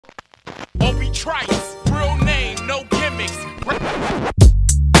Trice, real name, no gimmicks.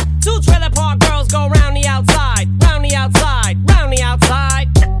 2 trailer park girls go round the outside, round the outside, round the outside.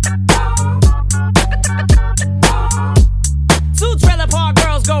 2 trailer park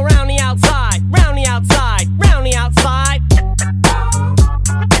girls go round the outside, round the outside, round the outside.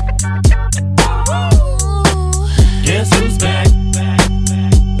 Guess who's back?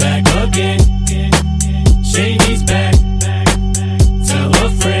 Back again. Shady's back. Tell a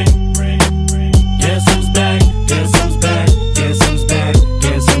friend. Guess who's back? Guess who's back? Guess who's back?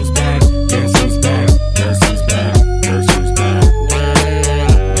 Guess who's back? Guess who's back? Guess who's back? Guess who's back?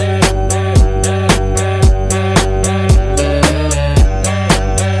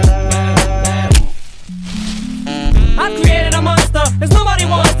 I've created a monster, as nobody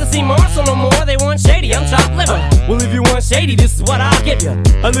wants to see Marshall no more. They want Shady, I'm chopped liver. Well, if you want Shady, this is what I'll give you.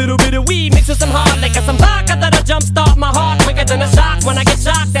 A little bit of weed mixed with some hard liquor, some vodka that'll jumpstart my heart quicker than a shock when I get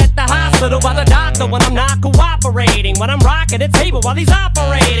shocked at the hospital by the doctor when I'm not cooperating, when I'm rocking the table while he's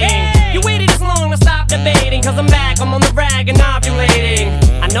operating. Hey! You waited this long to stop debating, cause I'm back, I'm on the rag and ovulating.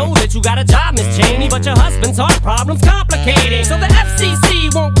 I know that you got a job, Miss Cheney, but your husband's heart problem's complicating. So the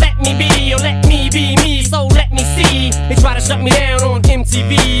FCC won't let me be, or let me be me, so let me see. They try to shut me down on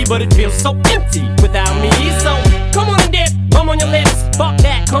MTV, but it feels so empty without me. So come on and dip, bum on your lips, fuck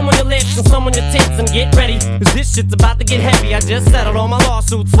that, come on your lips and some on your tits and get ready, cause this shit's about to get heavy. I just settled all my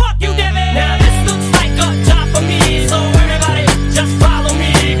lawsuits. Fuck you, Devin. Now this looks like a job for me, so everybody just follow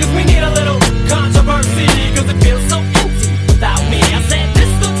me, cause we need a little controversy, cause it feels so empty without me. I said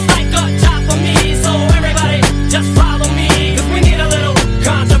this looks like a job for me, so everybody just follow me, cause we need a little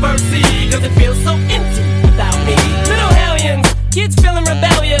controversy, cause it feels so empty without me. Little hellions, kids feeling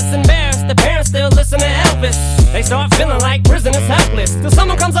rebellious, embarrassed, the parents still listen to Elvis. They start feeling like prisoners helpless, till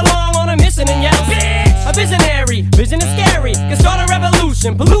someone comes along on a mission and yells, bitch! A visionary, vision is scary, can start a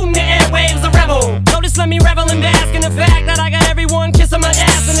revolution, polluting the airwaves, a rebel. So just let me revel and bask in the fact that I got everyone kissing my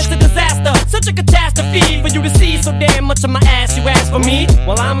ass, and it's a disaster, such a catastrophe for you to see so damn much of my ass. You ask for me?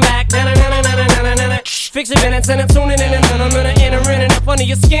 Well, I'm back. Fix your minutes and I'm tuning in and I'm gonna enter in and up under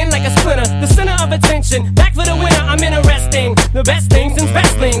your skin like a splinter. The center of attention, back for the winner, I'm interesting. The best things in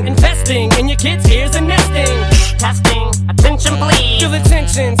wrestling, investing in your kids' ears and nesting. Testing, attention please. Feel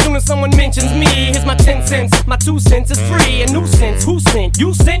attention, soon as someone mentions me. Here's my 10 cents, my 2 cents is free. A nuisance, who sent?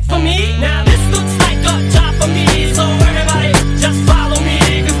 You sent for me? Now this looks like a job for me, so everybody just follow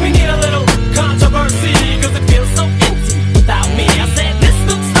me, cause we need a little controversy, cause it feels so empty without me. I said this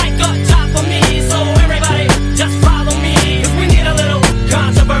looks like a job for me, so everybody just follow me, cause we need a little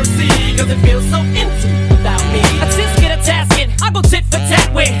controversy, cause it feels so empty without me. I just get a tasket, I go tit for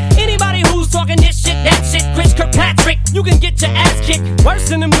tat with anybody who's talking this shit, that shit. Chris Kirkpatrick, you can get your ass kicked worse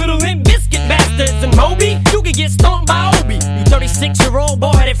than them little Limp Bizkit bastards. And Moby, you can get stomped by Obi. You 36-year-old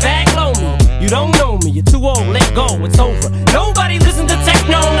boy, that fag blow me. You don't know me, you're too old, let go, it's over. Nobody listen to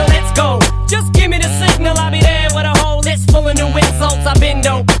techno, no let's go. Just give me the signal, I'll be there with a whole list full of new insults. I've been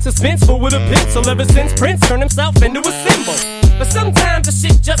dope, suspenseful with a pencil ever since Prince turned himself into a symbol. But sometimes the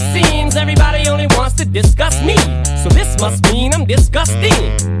shit just seems everybody only wants to discuss me. So this must mean I'm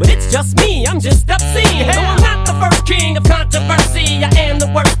disgusting, but it's just me, I'm just obscene. No, I'm not the first king of controversy. I am the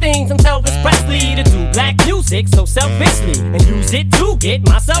worst thing since Elvis Presley to do black music so selfishly and use it to get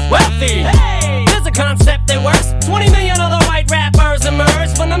myself wealthy. Hey, there's a concept that works. 20 million other white rappers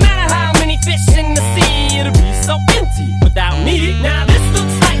emerge, but no matter how many fish in the sea, it'll be so empty without me. Now this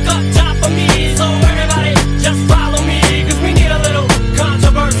looks like a job for me, so everybody just follow me, cause we need a little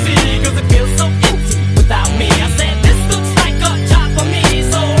controversy, cause it feels so empty without me. I said this looks like a job for me,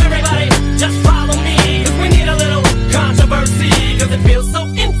 so everybody just follow me, cause we need a little controversy, cause it feels so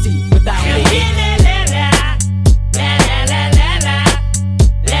empty without me.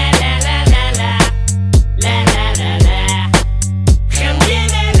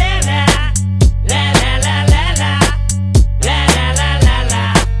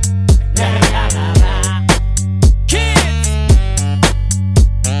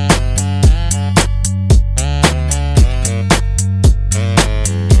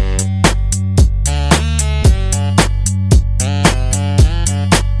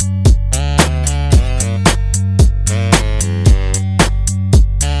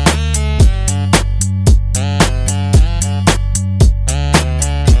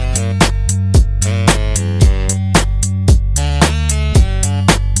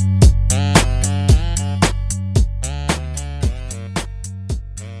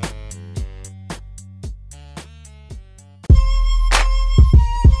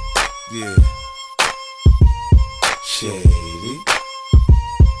 Yeah. Shady.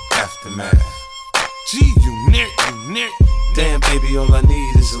 Aftermath. G, you nick. Damn, baby, all I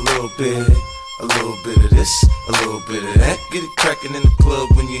need is a little bit. a little bit of this, a little bit of that. Get it crackin' in the club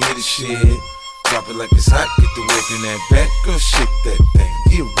when you hear the shit. Drop it like it's hot, get the work in that back. Girl, shake that thing,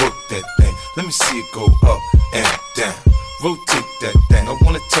 yeah, work that thing. Let me see it go up and down. Rotate that thing, I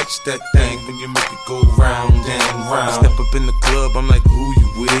wanna touch that thing when you make it go round and round. Step up in the club, I'm like, who you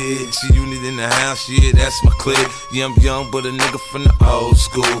with? She unit in the house, yeah, that's my clique. Yeah, I'm young, but a nigga from the old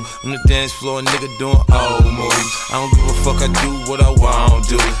school. On the dance floor, a nigga doing old moves. I don't give a fuck, I do what I want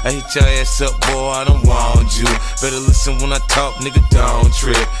to do. I hit your ass up, boy, I don't want you. Better listen when I talk, nigga, don't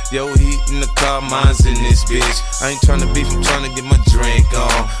trip. Yo, heat in the car, mine's in this bitch. I ain't tryna beef, I'm tryna get my drink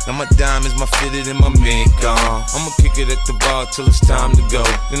on. Now my diamonds, my fitted, and my mink on. I'ma kick it at the bar till it's time to go.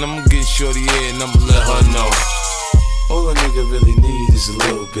 Then I'ma get shorty in and I'ma let her know. All a nigga really need is a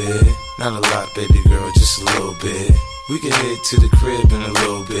little bit. Not a lot, baby girl, just a little bit. We can head to the crib in a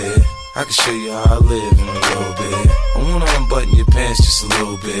little bit. I can show you how I live in a little bit. I wanna unbutton your pants just a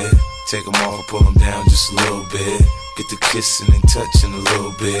little bit. Take them off, pull them down just a little bit. Get the kissing and touching a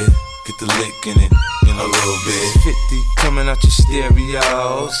little bit. Get the licking it in a little bit. 50 coming out your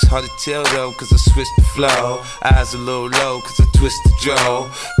stereos. Hard to tell though, cause I switched the flow. Eyes a little low, cause I twist the jaw.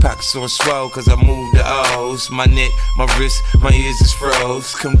 Pockets on swole, cause I move the O's. My neck, my wrist, my ears is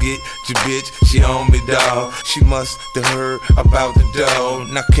froze. Come get your bitch, she on me, dawg. She must have heard about the dough.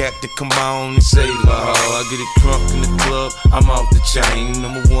 Now Captain, come on and save her hoe. I get it crunk in the club, I'm off the chain.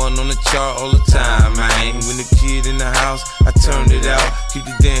 Number one on the chart all the time, man. When the kid in the house, I turned it out. Keep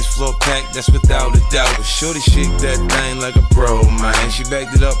the dance floor packed, that's without a doubt. But shorty shake that thing like a pro, man. She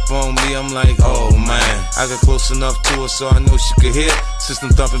backed it up on me, I'm like, oh man. I got close enough to her so I know she could hear. System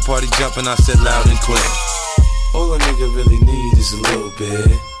thumping, party jumping, I said loud and clear. All a nigga really need is a little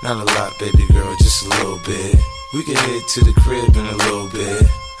bit. Not a lot, baby girl, just a little bit. We can head to the crib in a little bit.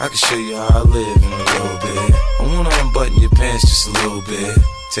 I can show you how I live in a little bit. I wanna unbutton your pants just a little bit.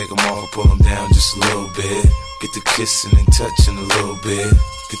 Take them off, pull them down just a little bit. Get the kissing and touching a little bit.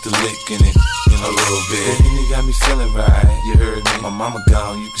 Get the licking it in a little bit. You got me feeling right, you heard me. My mama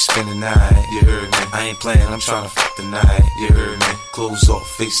gone, you can spend the night, you heard me. I ain't playing, I'm trying to fuck the night, you heard me. Clothes off,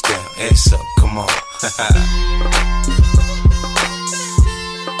 face down, ass up, come on.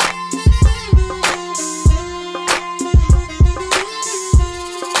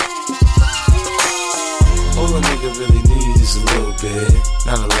 All a nigga really need is a little bit.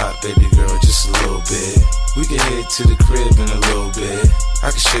 Not a lot, baby girl, just a little bit. We can head to the crib in a little bit. I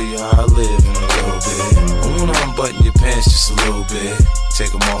can show you how I live in a little bit. I wanna unbutton your pants just a little bit.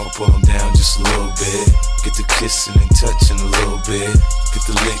 Take them off, pull them down just a little bit. Get the kissing and touching a little bit. Get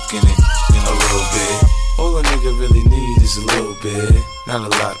the licking it in a little bit. All a nigga really need is a little bit. Not a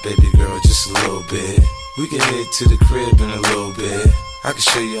lot, baby girl, just a little bit. We can head to the crib in a little bit. I can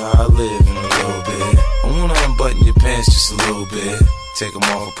show you how I live in a little bit. I wanna unbutton your pants just a little bit. Take them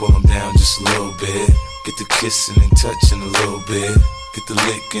off, pull them down just a little bit. Get the kissing and touching a little bit. Get the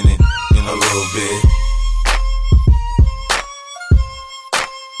licking it in a little bit.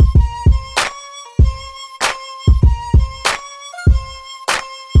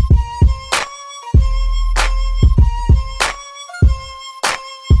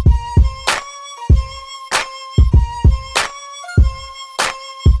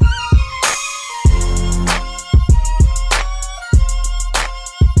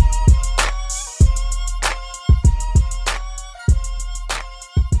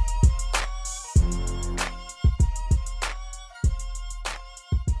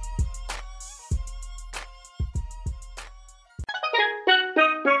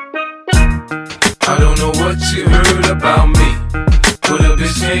 I don't know what you heard about me, but a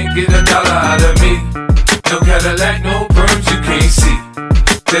bitch can't get $1 out of me. No Cadillac, no perms, you can't see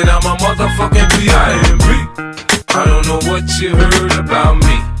that I'm a motherfucking P.I.M.P. I don't know what you heard about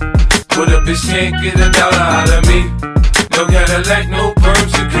me, but a bitch can't get $1 out of me. No Cadillac, no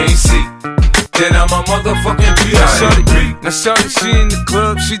perms, you can't see that I'm a motherfucking P.I.M.P. Now shorty, she in the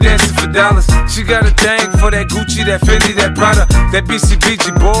club, she dancing for dollars. She got a thing for that Gucci, that Fendi, that Prada, that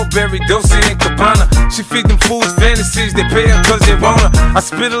BCBG, Burberry, Dolce and Gabbana. She feed them fools fantasies, they pay her cause they want her. I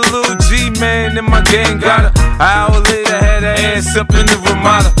spit a little G, man, and my gang got her. An hour later, had her ass up in the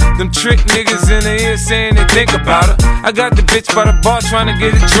Ramada. Them trick niggas in the ear saying they think about her. I got the bitch by the bar trying to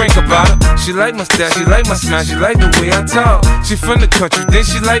get a drink about her. She like my style, she like my smile, she like the way I talk. She from the country, then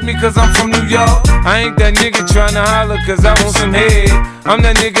she like me cause I'm from New York. I ain't that nigga tryna holler cause I want some head. I'm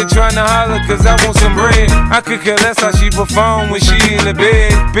that nigga tryna holler cause I want some bread. I could care less how she perform when she in the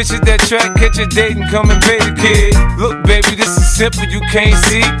bed. Bitch at that track, catch a date and come and pay the kid. Look baby, this is simple, you can't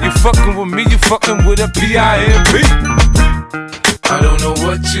see. You fucking with me, you fucking with a P.I.M.P. I don't know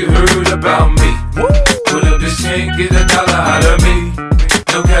what you heard about me, but a bitch can't get $1 out of me.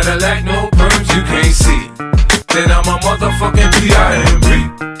 No Cadillac, no perms you can't see. Then I'm a motherfucking P.I.M.P.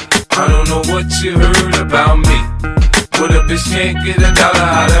 I don't know what you heard about me, but a bitch can't get $1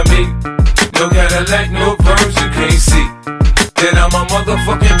 out of me. No Cadillac, no perms you can't see. Then I'm a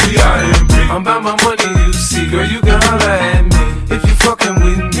motherfucking P.I.M.P. I'm about my money, you see. Girl, you can holler at me if you fucking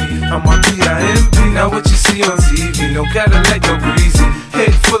with me. I'm on P.I.M.P. Now what you see on TV, no Cadillac, no greasy.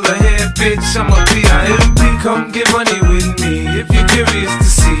 Head full of hair, bitch, I'm a P.I.M.P. Come get money with me if you're curious to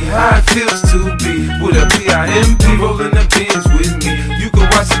see how it feels to be with a P.I.M.P. Rolling the bins with me. You can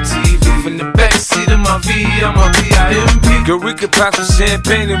watch the TV from the backseat of my V, I'm a P.I.M.P. Girl, we could pop some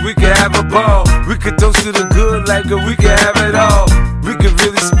champagne and we could have a ball. We could toast to the good like girl, we could have it all. We could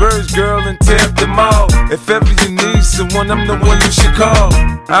really spurge, girl, and tear up the mall. If ever you need someone, I'm the one you should call.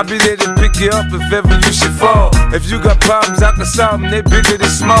 I'll be there to pick you up if ever you should fall. If you got problems, I can solve them, they bigger than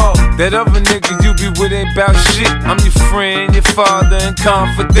small. That other nigga you be with ain't bout shit. I'm your friend, your father, and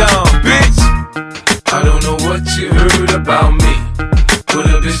confidant, bitch. I don't know what you heard about me, but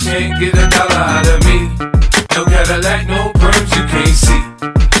a bitch can't get $1 out of me. No Cadillac, no perms you can't see.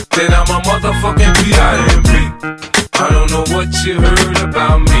 Then I'm a motherfucking P.I.M.P. I don't know what you heard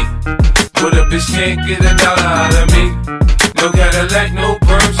about me, but a bitch can't get $1 out of me. No Cadillac, no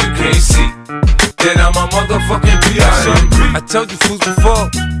perms you can't see. Then I'm a motherfucking P.I.M.P. I told you fools before,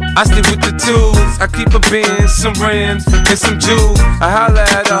 I stick with the tools. I keep a Benz, some rims, and some jewels. I holla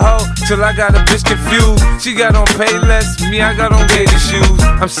at a hoe till I got a bitch confused. She got on Payless, me I got on gator shoes.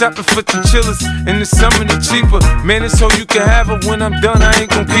 I'm shopping for the chillers, in the summer they cheaper. Man, it's so you can have her, when I'm done I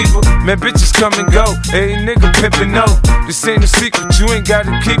ain't gon' keep her. Man, bitches come and go, hey nigga pimpin' no. This ain't a secret, you ain't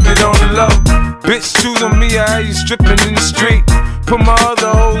gotta keep it on the low. Bitch, choose on me, I have you stripping in the street. Put my other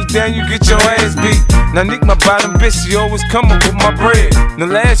hoes down, you get your ass beat. Now Nick, my bottom bitch, she always come up with my bread. The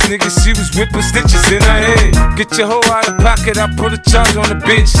last nigga, she was whipping stitches in her head. Get your hoe out of pocket, I put a charge on the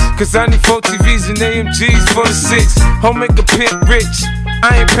bitch. Cause I need 4 TVs and AMGs for the 6. Home make a pimp rich,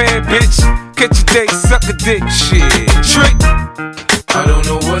 I ain't paying bitch. Catch a date, suck a dick, shit. Trick. I don't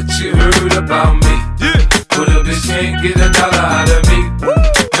know what you heard about me, but a bitch can't get $1 out of me.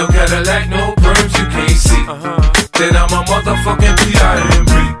 No Cadillac, no perms you can't see. Then I'm a motherfucking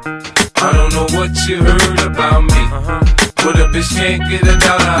P.I.M.P. I don't know what you heard about me, but a bitch can't get $1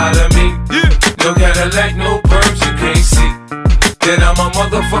 out of me. No Cadillac, no perms you can't see. Then I'm a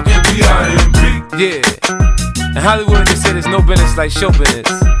motherfucking P.I.M.P. Yeah. In Hollywood they say there's no business like show business.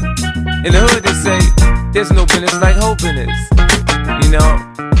 In the hood they say there's no business like hoe business. You know,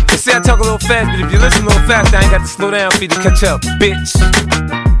 they say I talk a little fast, but if you listen a little fast, I ain't got to slow down for you to catch up, bitch.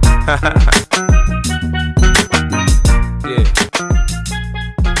 Yeah.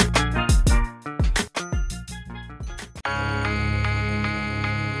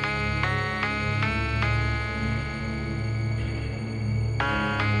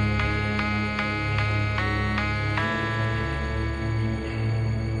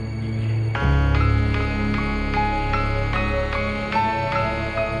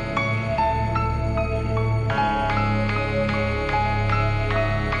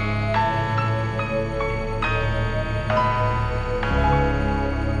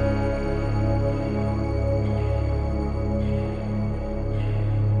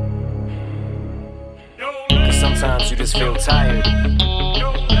 Sometimes you just feel tired,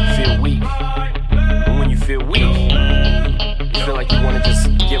 feel weak. And when you feel weak, you feel like you wanna just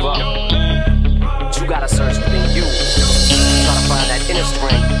give up. But you gotta search within you. Try to find that inner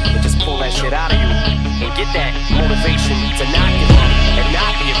strength and just pull that shit out of you. And get that motivation to not give up and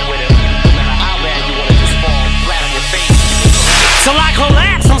not be a quitter. No matter how bad you wanna just fall flat on your face. Till I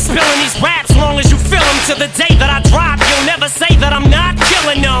collapse, I'm spilling these raps. Long as you feel them to the day that I drop. You'll never say that I'm not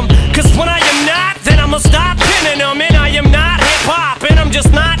killing them. Cause when I am not, then I'ma stop pinning them. And I am not hip-hop, and I'm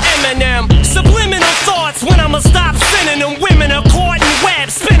just not Eminem. Subliminal thoughts when I'ma stop sending them. Women are caught in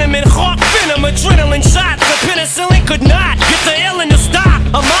webs, spin them in hawk venom. Adrenaline shots, the penicillin could not get the illin to stop.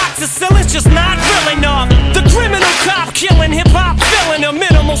 Amoxicillin's just not real enough. The criminal cop killing hip-hop, filling a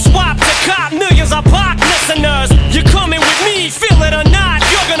minimal swap to cop. Millions of pop listeners, you're coming with me, feel it or not.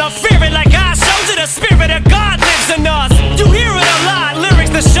 You're gonna fear it like I showed you. The spirit of God lives in us. You hear it a lot, lyrics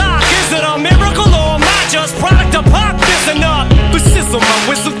the shock. Is it a miracle or am I just product of pop? Listen up, but sizzle my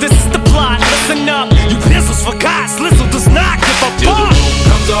whistle, this is the plot. Listen up, you pistols for God's Lizzle does not give a fuck. Till the roof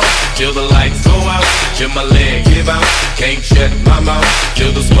comes off, till the lights go out, till my leg give out, can't shut my mouth,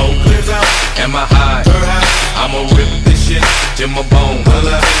 till the smoke clears out, and my high, I'ma rip this shit till my bone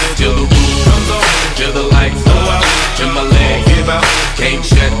holla. Till the roof comes off, till the lights go out, till my leg give out, can't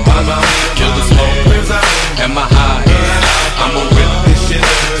shut my mouth, till the smoke clears out, and my high, I'ma rip this shit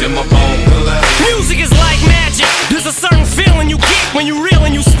till my bone holla. Music is like magic. There's a certain feeling you get when you reel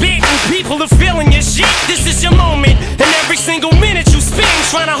spit and people are feeling your shit. This is your moment, and every single minute you spend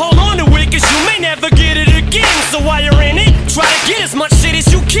trying to hold on to it, cause you may never get it again. So while you're in it, try to get as much shit as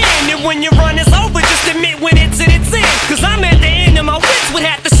you can. And when your run is over, just admit when it's in its end. Cause I'm at the end of my wits with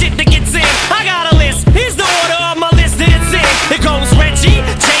half the shit that gets in. I got a list, here's the order of my list that it's in. It goes Reggie,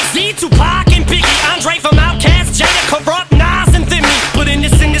 Jay-Z, Tupac, and Biggie, Andre from Outkast, Jada, Corrupt, Nas, and Thimmy. But in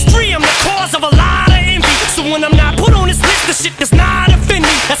this industry, I'm the cause of a lot of envy. So when I'm not put on this list, the shit does not offend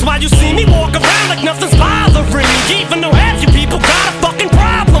me. That's why you see me walk around like nothing's bothering me. Even though half you people got a fucking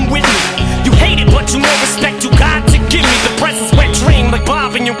problem with me. You hate it, but you know respect you got to give me. The presence wet dream like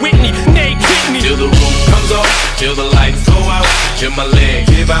Bob and your Whitney. Nay, hit me. Till the roof comes off, till the lights go out, till my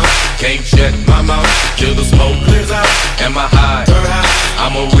legs give out, can't shut my mouth, till the smoke clears out, and my high,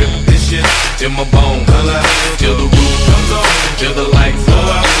 I'ma rip this shit till my bone color, till the roof comes off, till the lights go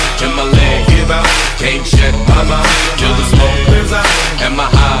out, till my legs give out, can't shut my mouth, till the smoke clears out, and my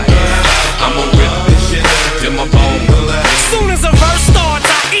high, I'ma rip this shit till my bone color. As soon as a verse starts,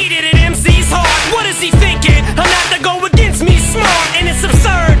 I eat it at MC's heart. What is he thinking? I'm not to go against me, smart, and it's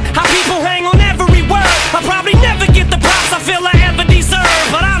absurd how people hang on every word. I'll probably never get the props I feel I ever deserve,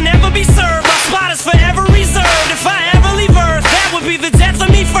 but I'll never be served. My spot is forever reserved. If I ever leave Earth, that would be the death of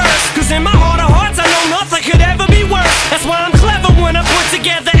me first. Cause in my heart of hearts, I know nothing could ever be worse. That's why I'm clever when I put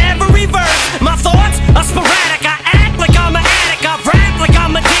together every verse. My thoughts are sporadic. I act like I'm an addict. I rap like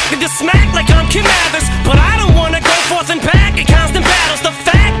I'm addicted to smack like I'm Kim Mathers. But I don't wanna go forth and back in constant battles. The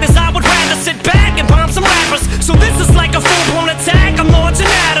fact is I would rather sit back and bomb some rappers. So this is like a full-blown attack. I'm launching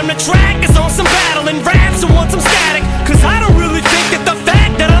at him. The track is on some battle and raps who want some static. Cause I don't really think that the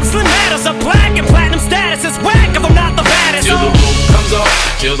fact that I'm Slim matters. A black and platinum status is whack if I'm not the baddest. Till the roof comes off,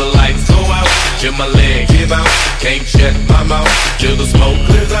 till the lights go out, till my legs give out, can't shut my mouth, till the smoke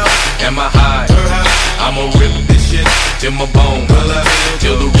clears out, and my high, I'ma rip this shit till my bone color,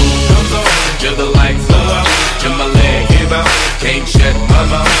 till the roof comes off, till the lights go out, till my legs give out, can't shut my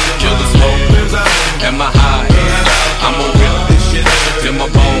mouth, till the smoke clears out, and my high, I'ma rip this shit till my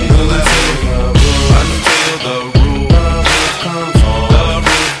bone color, until the roof comes off, the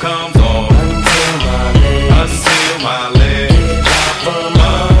roof comes off, until my legs from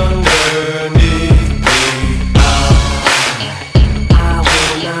underneath me. I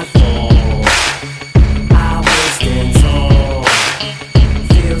will not fall. I will stand tall.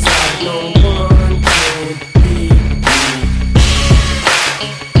 Feels like no one can beat me.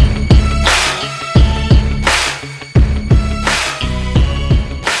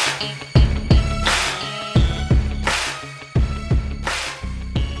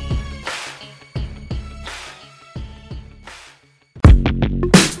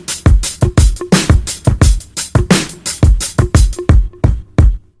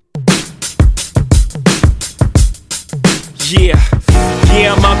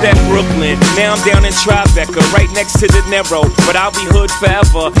 Yeah, I'm out at Brooklyn. Now I'm down in Tribeca, right next to De Niro. But I'll be hood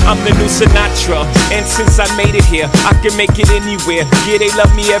forever. I'm the new Sinatra. And since I made it here, I can make it anywhere. Yeah, they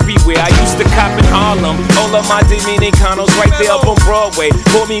love me everywhere. I used to cop in Harlem. All of my Dominicanos right there up on Broadway.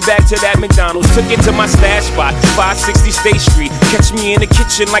 Pulled me back to that McDonald's. Took it to my stash spot, 560 State Street. Catch me in the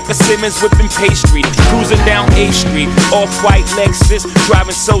kitchen like a Simmons whipping pastry. Cruising down A Street, off-white Lexus.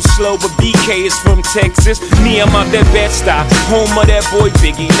 Driving so slow, but BK is from Texas. Me, I'm out that Bed-Stuy, home of that boy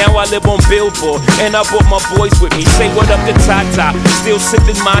Biggie. Now I live on Billboard, and I brought my boys with me. Say what up to Tata, still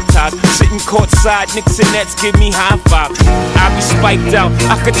sipping my top. Sitting courtside, Knicks and Nets give me high five. I be spiked out,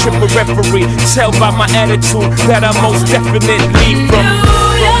 I could trip a referee. Tell by my attitude that I most definitely from.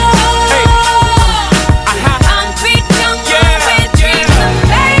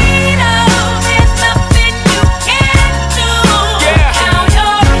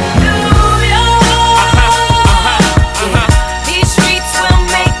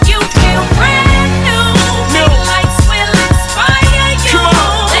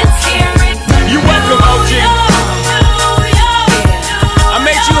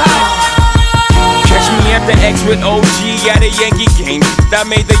 With OG at a Yankee game that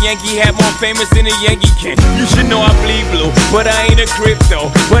made the Yankee hat more famous than a Yankee can. You should know I bleed blue, but I ain't a crypto.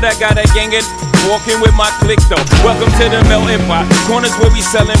 But I got a gang of walking with my click though. Welcome to the melting pot, corners where we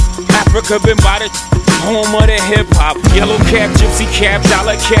sellin' Africa been by the home of the hip-hop. Yellow cap, gypsy cap,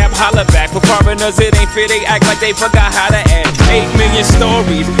 dollar cap, holla back. For foreigners it ain't fair, they act like they forgot how to act. 8 million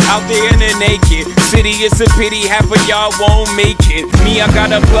stories out there in the naked city. It's a pity half of y'all won't make it. Me, I got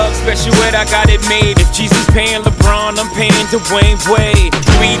a plug special ed, I got it made. If Jesus paying LeBron, I'm paying Dwayne Wade.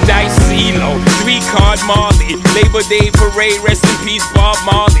 3 dice CeeLo, 3 card Marley. Labor Day parade, rest in peace Bob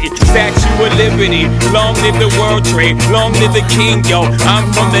Marley. Statue of Liberty, long live the World Trade, long live the King, yo. I'm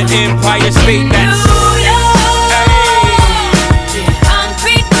from the Empire State, that's...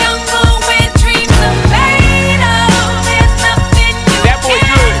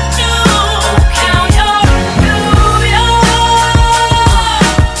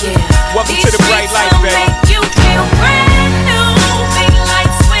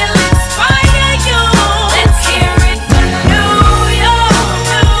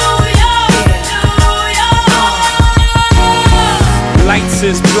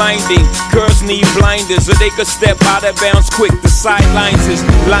 blinding. Girls need blinders so they could step out of bounds quick. The sidelines is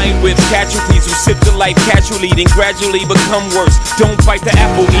lined with casualties who sip the life casually, then gradually become worse. Don't bite the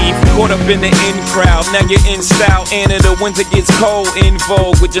apple, Eve. Caught up in the in crowd, now you're in style. And in the winter gets cold, in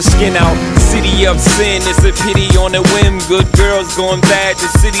vogue with your skin out. City of sin, it's a pity on a whim. Good girls going bad, the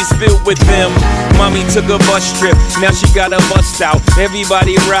city's filled with them. Mommy took a bus trip, now she got a bust out.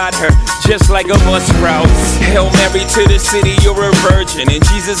 Everybody ride her, just like a bus route. Hail Mary to the city, you're a virgin. And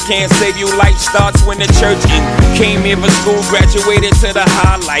Jesus can't save you, life starts when the church in. Came here for school, graduated to the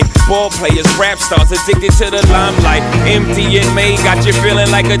highlight. Ball players, rap stars, addicted to the limelight. Empty and May got you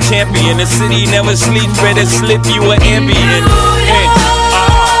feeling like a champion. The city never sleeps, better slip you an ambient.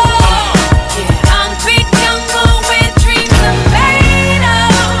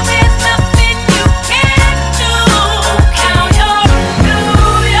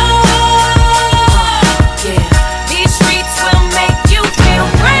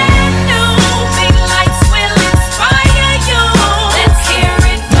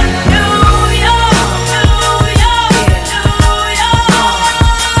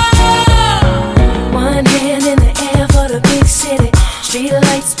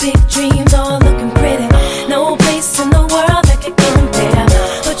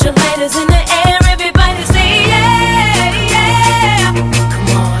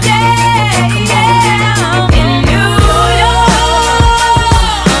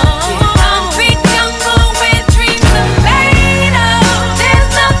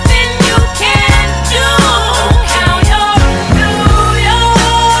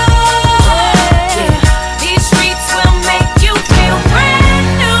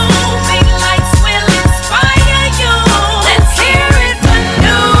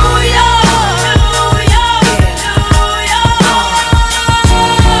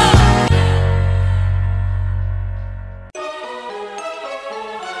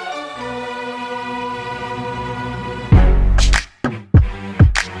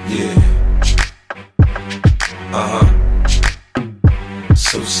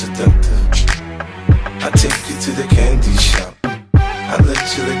 So seductive. I take you to the candy shop. I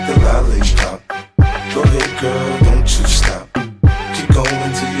let you lick the lollipop. Go ahead, girl, don't you stop. Keep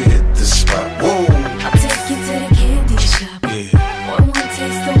going till you hit the spot. Whoa! I'll take you to the candy shop. Yeah. One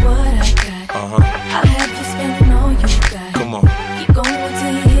taste of what I got. I'll have you spending all you got. Come on. Keep going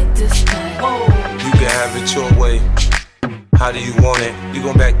till you hit the spot. Whoa! You can have it your way. How do you want it? You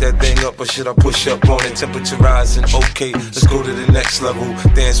gon' back that thing up or should I push up on it? Temperature rising, okay, let's go to the next level.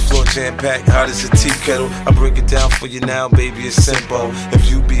 Dance floor jam-packed, hot as a tea kettle. I break it down for you now, baby, it's simple. If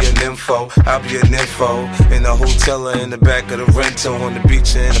you be an info, I'll be an info. In the hotel or in the back of the rental, on the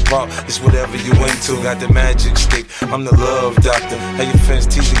beach or in the park, it's whatever you into. Got the magic stick, I'm the love doctor. How your friends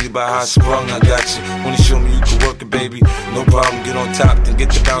teasing you about how I sprung, I got you. Wanna show me you can work it, baby? No problem, get on top, then get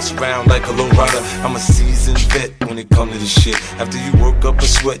to bounce around like a low rider. I'm a seasoned vet when it comes to this shit. After you work up a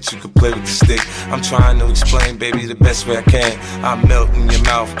sweat, you can play with the stick. I'm trying to explain, baby, the best way I can. I melt in your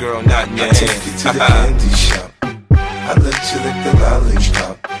mouth, girl, not in your hand. I take you to the candy shop. I let you lick the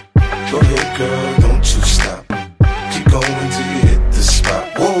lollipop. Go ahead, girl, don't you stop. Keep going till you hit the spot.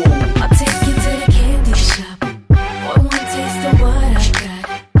 Whoa! I'll take you to the candy shop. Boy, one taste of what I got.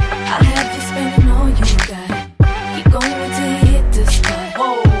 I'll have you spending all you got. Keep going till you hit the spot.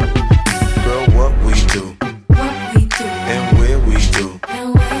 Whoa! Girl, what we do?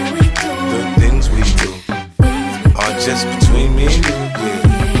 Just between me and you,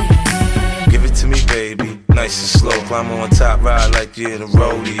 yeah. Give it to me, baby, nice and slow. Climb on top, ride like you're in a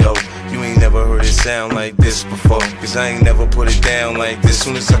rodeo. You ain't never heard it sound like this before, cause I ain't never put it down like this.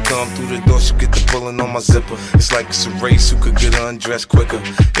 Soon as I come through the door, she get the pulling on my zipper. It's like it's a race, who could get undressed quicker.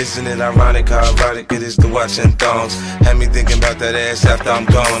 Isn't it ironic how erotic it is to watch in thongs? Had me thinking about that ass after I'm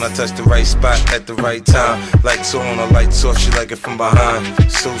gone. I touched the right spot at the right time. Lights on, a lights off, she like it from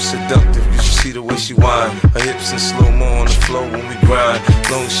behind. So seductive, you should see the way she whine. Her hips in slow-mo on the floor when we grind.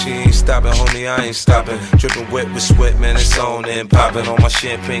 Long as she ain't stopping, homie, I ain't stopping. Dripping wet with sweat, man, it's on and popping on my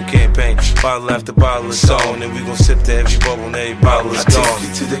champagne campaign. Bottle after bottle is on, and we gon' sip to every bubble and every bottle is gone. I take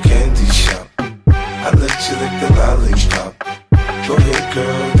you to the candy shop. I let you lick the lollipop. Go ahead,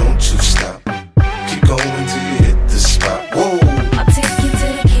 girl, don't you stop. Keep going till you hit the spot. Whoa! I'll take you to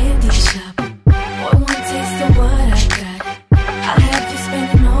the candy shop. Boy, one taste of what I got. I'll have you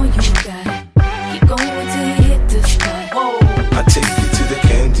spending all you got. Keep going till you hit the spot. Whoa! I take you to the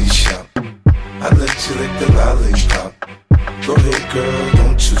candy shop. I let you lick the lollipop. Go ahead, girl,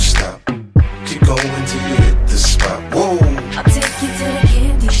 don't you stop. Keep going till you hit the spot. Whoa! I'll take you to the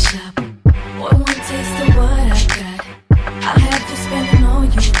candy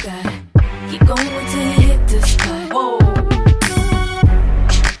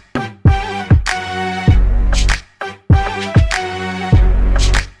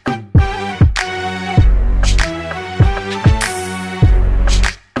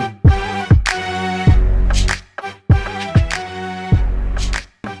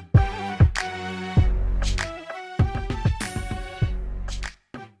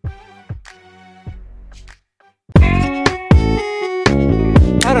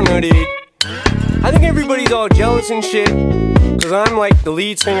singer, dude. I think everybody's all jealous and shit, cause I'm like the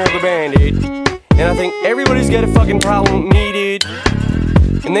lead singer of the band, dude. And I think everybody's got a fucking problem with me, dude.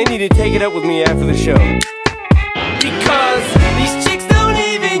 And they need to take it up with me after the show. Because these chicks don't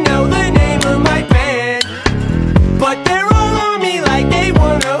even know the name of my band, but they're all on me like they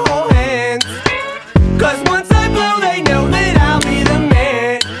wanna hold hands. Cause once I blow, they know that I'll be the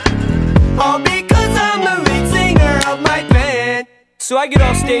man. All because I'm the lead singer of my band. So I get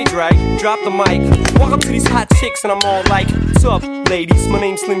off stage, right, drop the mic, walk up to these hot chicks and I'm all like, what's up, ladies, my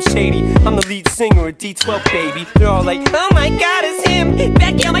name's Slim Shady, I'm the lead singer at D12, baby. They're all like, oh my god, it's him,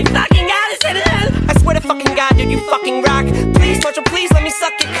 Becky, oh my fucking god, it's him. I swear to fucking god, dude, you fucking rock. Please, Marshall, please let me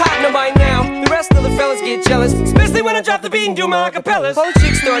suck your cock. Now by now, the rest of the fellas get jealous, especially when I drop the beat and do my acapellas. All the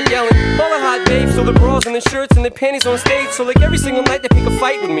chicks start yelling, all the hot babes, so the bras and the shirts and the panties on stage. So like every single night they pick a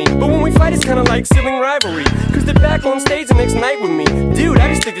fight with me, but when we fight it's kinda like sibling rivalry, cause they're back on stage the next night with me. Dude, I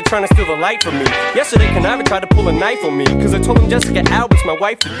just think they're trying to steal the light from me. Yesterday Kanye tried to pull a knife on me, cause I told him Jessica Albert's my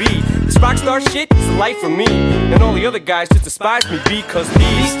wife to be. This rock star shit is the life for me, and all the other guys just despise me because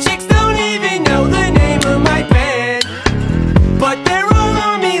these chicks don't even know the name of my band, but they're all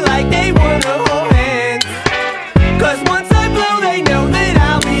on me like they wanna hold hands. Cause once I blow they know that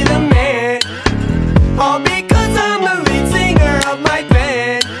I'll be the man. All because I'm the lead singer of my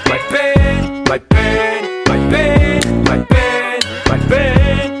band. My band, my band, my band, my band, my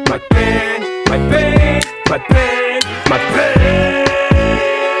band, my band, my band, my band, my band.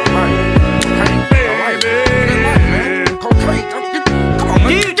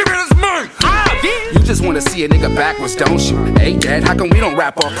 Just wanna see a nigga backwards, don't you? Hey dad, how come we don't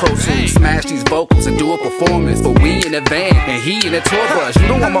rap off Pro Tools? Smash these vocals and do a performance, but we in a van and he in a tour bus. You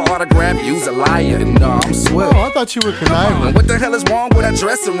don't want my autograph, you's a liar. No, I'm swift. Oh, I thought you were conniving. What the hell is wrong with that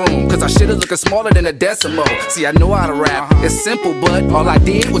dressing room? Cause our shit is looking smaller than a decimal. See, I know how to rap, it's simple, but all I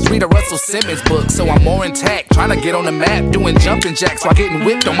did was read a Russell Simmons book. So I'm more intact, trying to get on the map, doing jumping jacks while getting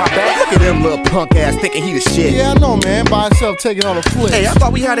whipped on my back. Look at them little punk ass thinking he the shit. Yeah, I know, man, by himself taking on a flip. Hey, I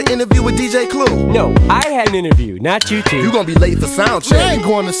thought we had an interview with DJ Clue. No, I had an interview, not you two. You gonna be late for sound check. Man, I ain't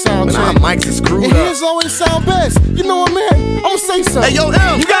going to sound check. Our mics is screwed and up. his always sound best. You know what, man? I'ma say something. Hey, yo,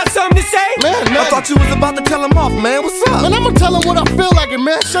 M, you got something to say? Man, I thought you was about to tell him off, man. What's up? Man, I'ma tell him what I feel like, and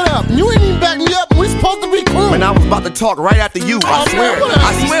man, shut up. You ain't even back me up. We supposed to be cool. Man, I was about to talk right after you. I swear. Man,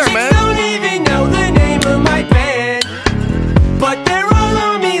 I swear, man. Don't even know the name of my band, but they're all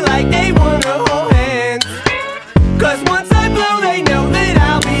on me like they wanna hold hands. Cause once I blow, they know that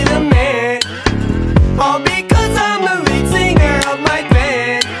I'll be the man. All because I'm the lead singer of my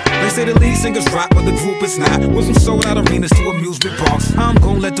band. They say the lead singers rock, but the group is not. Went from sold out arenas to amusement parks. I'm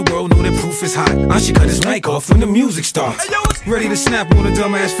gon' let the world know that proof is hot. I should cut his mic off when the music starts. Ready to snap on a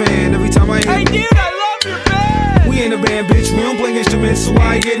dumbass fan every time I hear. Hey dude, I love your band. We ain't a band, bitch. We don't play instruments, so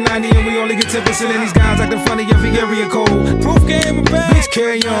I get 90 and we only get 10%. And these guys acting funny every area code. Proof game and bad. Bitch,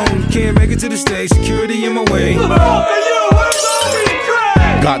 carry on. Can't make it to the stage. Security in my way.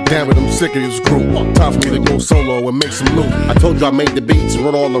 God damn it, I'm sick of this group. Time for me to go solo and make some loot. I told you I made the beats and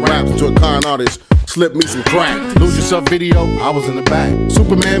wrote all the raps to a con artist. Slip me some crack. Lose Yourself video, I was in the back.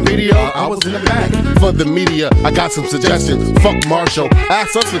 Superman video, I was in the back. For the media, I got some suggestions. Fuck Marshall,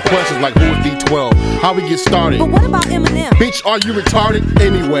 ask us the questions like who is D12? How we get started? But what about Eminem? Bitch, are you retarded?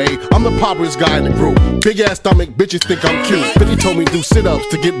 Anyway, I'm the poppiest guy in the group. Big ass stomach, bitches think I'm cute. 50 told me do sit-ups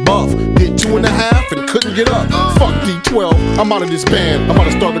to get buff. Did 2.5 and couldn't get up. Fuck D12, I'm out of this band. I'm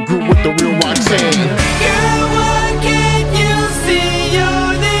about to start a group with the real Roxanne. Girl, why can't you see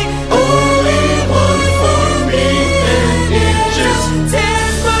you're the only one for me? And it just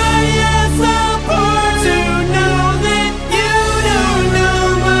tears my ass apart to know that you don't know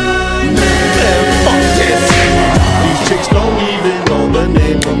my name. Fuck this. These chicks don't even know the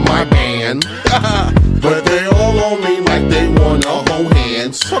name of my band. But they all on me like they wanna hold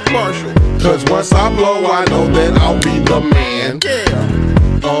hands. Fuck Marshall. Cause once I blow, I know that I'll be the man.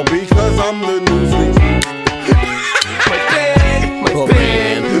 Yeah. All because I'm the new thing. My band, my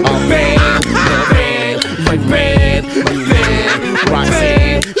band, my band, my band, my band, my band,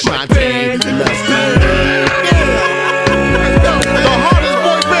 Roxanne, Shantae, let's do it. The hardest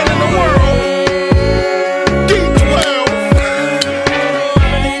boy band in the world. D12. I'm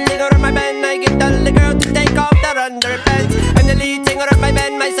the lead singer of my band. I get all the girls to take off their underpants. I'm the lead singer of my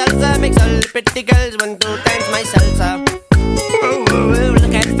band. My salsa makes all the pretty girls want to dance my salsa.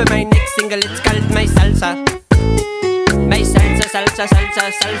 Look out for my next single, it's called My Salsa. My salsa, salsa,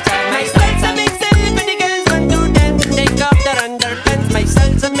 salsa, salsa. My salsa makes all the pretty girls want to dance and take off their underpants. My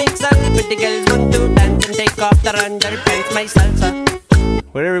salsa makes all the pretty girls want to dance and take off their underpants. My salsa.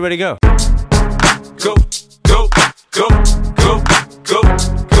 Where'd everybody go? Go, go, go, go, go,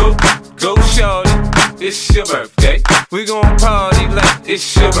 go, it's your birthday. We gon' party like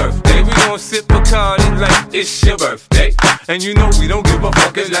it's your birthday. We gon' sip Bacardi like it's your birthday. And you know we don't give a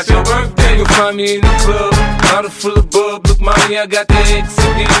fuck, it's not your birthday. You'll find me in the club, bottle full of bub. Look, mommy, I got the X,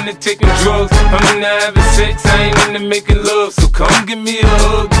 I'm into taking drugs. I'm into having sex, I ain't into making love. So come give me a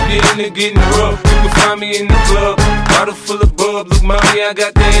hug, get into getting rough. You can find me in the club, bottle full of bub. Look, mommy, I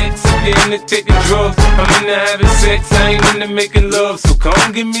got the X, I'm into taking drugs. I'm into having sex, I ain't into making love. So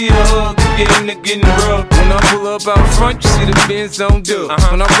come give me a hug, get into getting rough. When I pull up out front, you see the Benz on dub.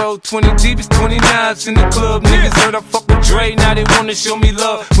 When I roll 20 deep, it's 29s in the club. Niggas heard I fuck with Dre, now they wanna show me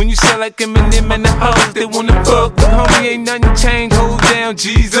love. When you sell like Eminem and the hoes, they wanna fuck. But homie, ain't nothing changed, hold down,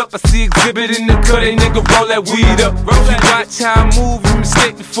 G's up. I see Xzibit in the cut, they nigga roll that weed up. If you watch how I move, you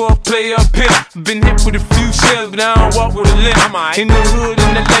mistake before I play up here. Been hit with a few shells, but I don't walk with a limp. In the hood,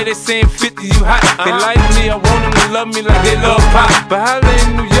 in the lady saying 50, you hot. They like me, I want them to love me like they love pop. But holla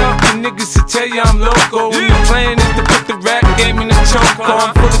in New York, the niggas to tell you I'm loco. When the plan is to put the rap game in the choke.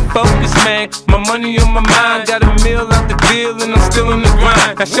 I'm fully focused, man. My money on my mind, got a meal out the deal, and I'm still in the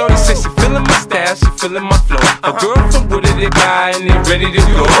grind. Now shorty says she feeling my style, she feeling my flow. A girl from Wooded, they buy and they ready to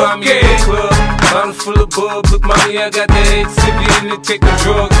go. I'm in the club, bottle full of bub. Look, mommy, I got the X, if you into taking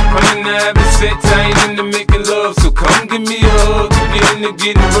drugs. I'm into having sex, I ain't into making love. So come give me a hug, if you into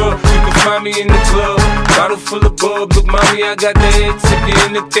getting rough. You can find me in the club, bottle full of bub. Look, mommy, I got the X, if you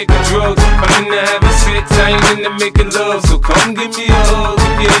into taking drugs. I'm into having sex, I ain't into making love. So come give me a hug,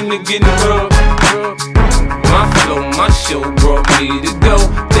 if you into getting rough. My flow, my show brought me to go.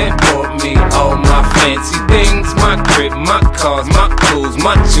 That brought me all my fancy things. My crib, my cars, my clothes,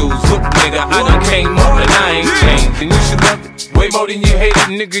 my jewels. Look, nigga, I done came up and I ain't changed. And you should love it way more than you hate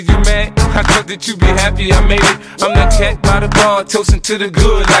it. Nigga, you mad? I thought that you be happy I made it. I'm that cat by the bar, toasting to the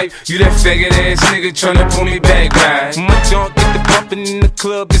good life. You that faggot ass nigga tryna pull me back, right? My junk get the bumpin' in the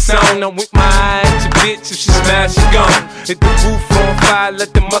club, it's on. I'm with my eye at your bitch, if she smash, she gone. Hit the roof on fire,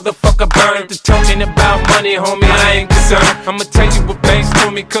 let the motherfucker burn. The talking about money, homie, I ain't concerned. I'ma tell you what banks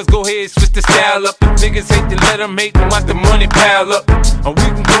told me, cause go ahead, switch the style up. If niggas hate to let them hate them, watch the money pile up. Or we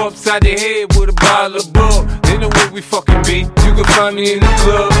can go upside the head with a bottle of bug. They know where we fucking be. You can find me in the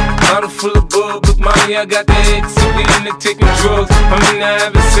club, bottle full of bug. Look, mommy, I got the X, so we into taking drugs. I'm into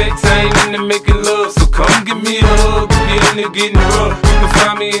having sex, I ain't into making love. So come give me a hug, if you into getting rough. You can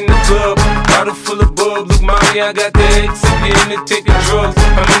find me in the club, bottle full of bug. Look, mommy, I got the X, so we into taking drugs.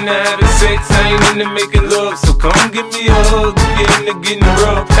 I'm into having sex, I ain't into making love. So come give me a hug, if you into getting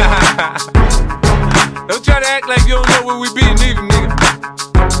rough. Don't try to act like you don't know where we be, neither, nigga.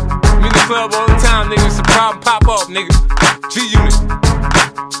 I'm in the club all the time, nigga. It's a problem, pop off, nigga. G-Unit.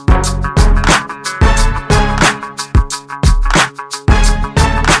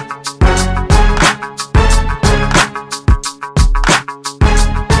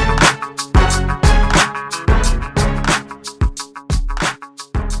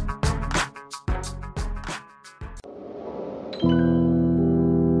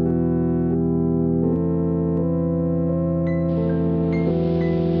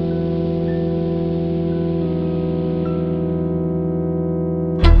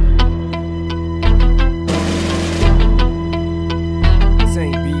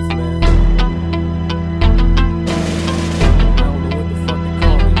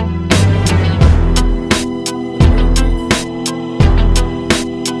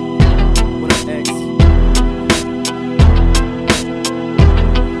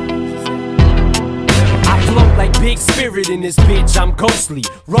 In this bitch, I'm ghostly.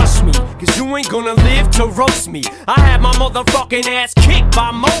 Rush me, cause you ain't gonna live to roast me. I had my motherfucking ass kicked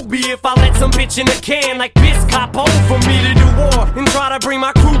by Moby if I let some bitch in a can like Biz Capo for me to do war and try to bring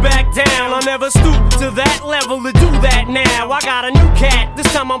my crew back down. I'll never stoop to that level to do that now. I got a new cat,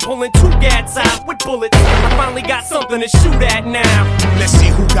 this time I'm pulling 2 gats out with bullets. I finally got something to shoot at now. Let's see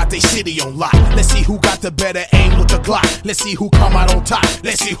who got their city on lock. Let's see who got the better aim with the Glock. Let's see who come out on top.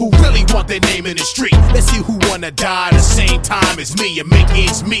 Let's see who really want their name in the street. Let's see who wanna die the same time as me and make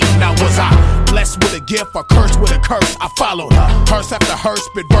ends meet. Now was I blessed with a gift or cursed with a curse? I followed her, hearse after hearse,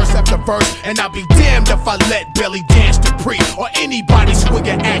 spit verse after verse, and I'll be damned if I let Belly dance to pre or anybody swig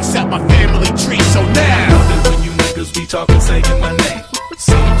an axe at my family tree. So now, when you niggas be talking, saying my name,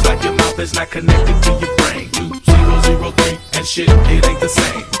 seems like your mouth is not connected to your brain. 2003 and shit, it ain't the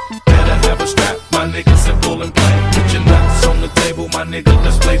same. Better have a strap, my nigga, simple and plain. Put your nuts on the table, my nigga,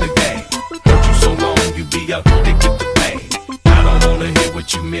 let's play the game. Hurt you so long, you be addicted to pain. I don't don't wanna hear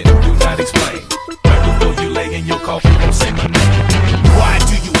what you meant, do not explain. Right before you lay in your coffin, don't say my name. Why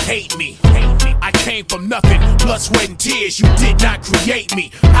do you hate me? I came from nothing, blood, sweat, and tears. You did not create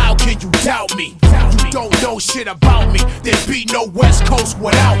me. How can you doubt me? You don't know shit about me. There'd be no West Coast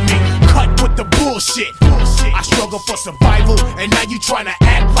without me. Cut with the bullshit. I struggle for survival, and now you tryna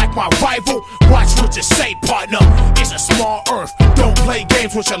act like my rival. Watch what you say, partner. It's a small earth. Don't play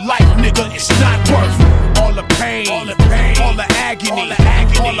games with your life, nigga. It's not worth all the pain, all the agony,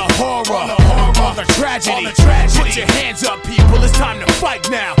 all the horror, all the tragedy. Put your hands up, people. It's time to fight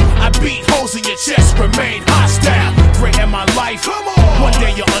now. I beat holes in your chest, remain hostile. Threaten my life. One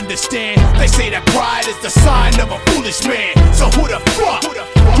day you'll understand. They say that pride is the sign of a foolish man. So who the fuck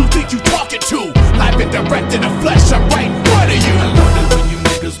you think you talking to? Live and direct in the flesh, I'm right in front of you. I love it when you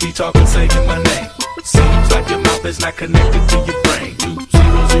niggas be talking, saying my name. Seems like your mouth is not connected to your brain.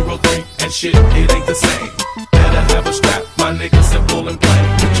 2003 and shit, it ain't the same. Better have a strap, my nigga, simple and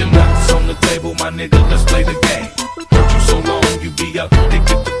plain. Put your nuts on the table, my nigga, let's play the game. Hurt you so long, you be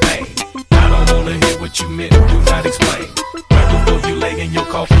addicted to pain. I don't wanna hear what you meant, do not explain. Right before you lay in your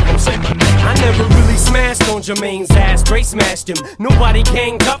coffin, don't say my name. I never really smashed on Jermaine's ass, straight smashed him. Nobody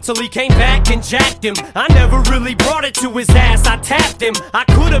ganged up till he came back and jacked him. I never really brought it to his ass, I tapped him. I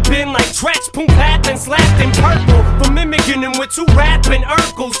could've been like Tretch, Poom Pat, and slapped him purple for mimicking him with two rapping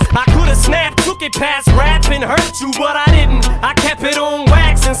Urkels. I could've snapped, took it past rap and hurt you, but I didn't. I kept it on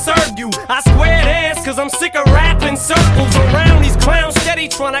wax and served you. I squared ass cause I'm sick of rapping circles around these clowns steady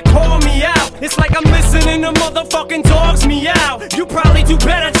trying to call me out. It's like I'm listening to motherfucking dogs me out. You probably do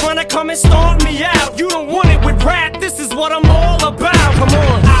better trying to come and stomp me out. You don't want it with rap, this is what I'm all about. Come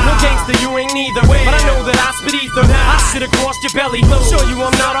on, no gangster, you ain't neither. But I know that I spit ether. I shit across your belly. Show you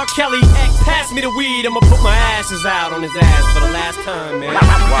I'm not R. Kelly. Pass me the weed, I'ma put my ashes out on his ass for the last time, man.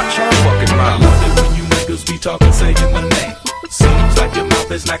 Watch your fucking mouth. I love it when you niggas be talking, saying my name. Seems like your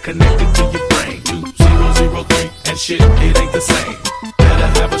mouth is not connected to your brain. 2003 and shit, it ain't the same. Better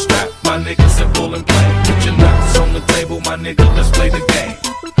have a strap, my nigga, simple and plain. Put your nuts on the table, my nigga, let's play the game.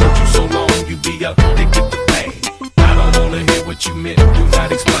 Hurt you so long, you be addicted to pain. I don't wanna hear what you meant, do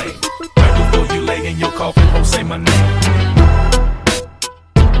not explain. Right before you lay in your coffin, don't say my name.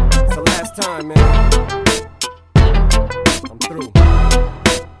 It's the last time, man. I'm through.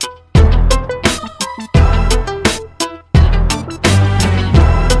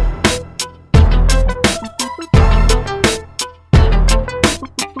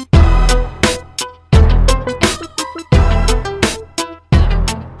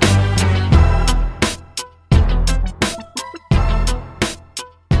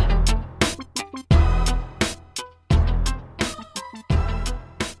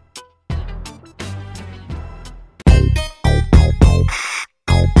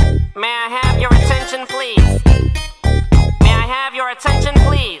 May I have your attention, please? May I have your attention,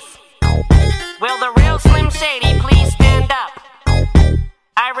 please? Will the real Slim Shady please stand up?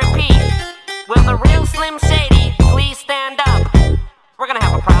 I repeat, will the real Slim Shady please stand up? We're gonna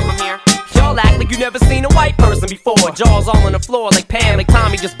have a problem here. Y'all act like you never seen a white person before. Jaws all on the floor like P.I.M.P, like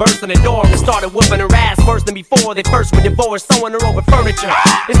Tommy just burst in the door and started whooping her ass worse than before. They first were divorced, sewing her over furniture.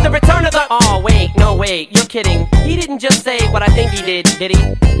 It's the return of the... Oh, wait, no, wait, you're kidding. He didn't just say what I think he did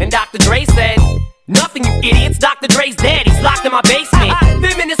he? And Dr. Dre said... Nothing, you idiots. Dr. Dre's dead. He's locked in my basement.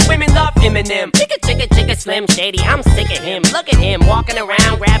 Feminist women love Eminem. Chicka, chicka, chicka, Slim Shady. I'm sick of him. Look at him walking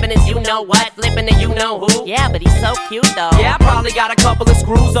around, grabbing his you-know-what, flipping the you-know-who. Yeah, but he's so cute, though. Yeah, I probably got a couple of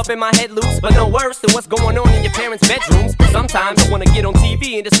screws up in my head loose, but no worse than what's going on in your parents' bedrooms. Sometimes I wanna get on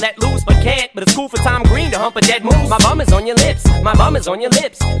TV and just let loose, but can't. But it's cool for Tom Green to hump a dead moose. My bum is on your lips. My bum is on your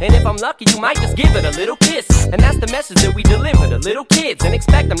lips. And if I'm lucky, you might just give it a little kiss. And that's the message that we deliver to little kids, and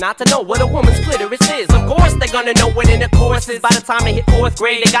expect them not to know what a woman's clitoris is. Of course they're gonna know what intercourse is. By the time they hit 4th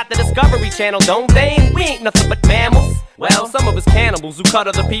grade, they got the Discovery Channel, don't they? We ain't nothing but mammals. Well, some of us cannibals who cut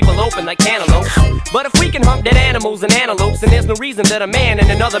other people open like cantaloupes. But if we can hump dead animals and antelopes, then there's no reason that a man and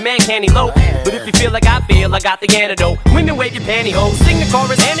another man can't elope. But if you feel like I feel, I got the antidote. Women wave your pantyhose, sing the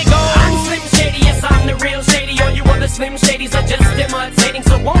chorus and it goes. I'm Slim Shady, yes I'm the real Shady. All you other Slim Shadys are just imitating.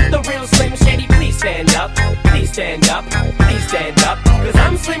 So won't the real Slim Shady please stand up? Please stand up, please stand up. Cause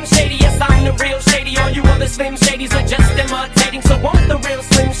I'm Slim Shady, yes I'm the real Shady. All you other Slim Shadys are just imitating. So won't the real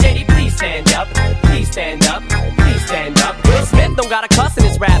Slim Shady please stand up? Please stand up, please stand up. Will Smith don't got a cuss in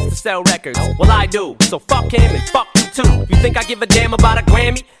his raps to sell records. Well I do, so fuck him and fuck you too. You think I give a damn about a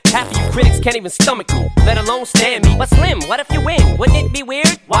Grammy? Half of you critics can't even stomach me, let alone stand me. But Slim, what if you win? Wouldn't it be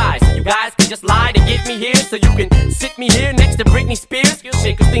weird? Why? So you guys can just lie to get me here, so you can sit me here next to Britney Spears?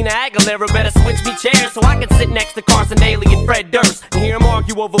 Shit, Christina Aguilera better switch me chairs so I can sit next to Carson Daly and Fred Durst and hear them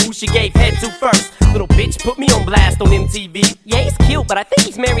argue over who she gave head to first. Little bitch put me on blast on MTV. Yeah, he's cute, but I think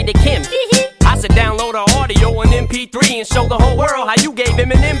he's married to Kim. I should download her audio on MP3 and show the whole world how you gave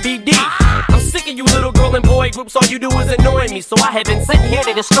him an MVD. I'm sick of you little girl and boy groups, all you do is annoy me, so I have been sitting here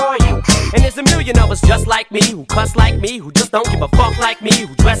to destroy you. And there's a million of us just like me, who cuss like me, who just don't give a fuck like me,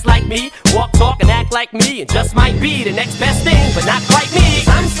 who dress like me, walk, talk, and act like me, and just might be the next best thing, but not quite me.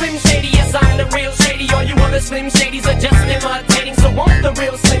 I'm Slim Shady, yes I'm the real Shady. All you other Slim Shadys are just imitating, so won't the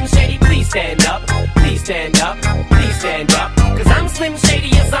real Slim Shady please stand up, please stand up, please stand up. Cause I'm Slim Shady,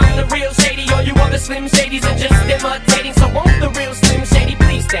 yes I'm the real Shady. All you other Slim Shadys are just imitating, so won't the real Slim Shady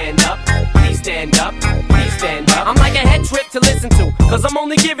please stand up, please stand up, please stand up. I'm like a head trip to listen to, cause I'm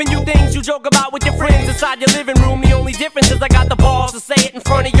only giving you things you joke about with your friends inside your living room. The only difference is I got the balls to say it in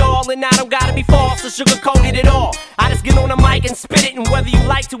front of y'all, and I don't gotta be false or sugarcoated at all. I just get on the mic and spit it, and whether you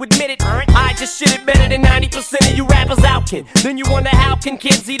like to admit it, I just shit it better than 90% of you rappers out, kid. Then you wonder how can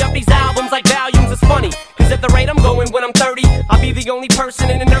kids eat up these albums like volumes. It's funny, cause at the rate I'm going when I'm 30, I'll be the only person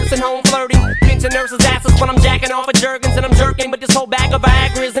in a nursing home flirting, pinching nurses' asses when I'm jacking off of Jergens and I'm jerking. But this whole bag of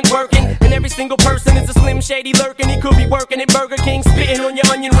Viagra isn't working, and every single person is a Slim Shady lurking. He could be working at Burger King, spitting on your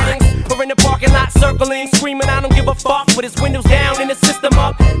onion rings, or in the parking lot circling, screaming I don't give a fuck with his windows down and the system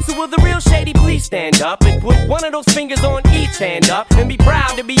up. So will the real Shady please stand up and put one of those fingers on each hand up and be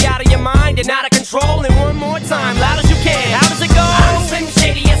proud to be out of your mind and out of control? And one more time, loud as you can, how does it go? I'm Slim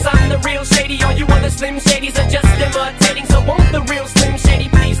Shady, yes I'm the real Shady. All you other Slim Shadys are just imitating, so won't the real Slim Shady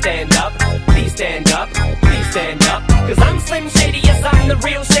please stand up, please stand up, please stand up. Cause I'm Slim Shady, yes I'm the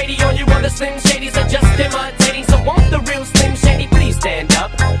real Shady. All you other Slim Shadys are just imitating, so won't the real Slim Shady please stand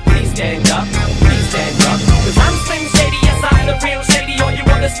up, please stand up, please stand up. Cause I'm Slim Shady, yes I'm the real Shady. All you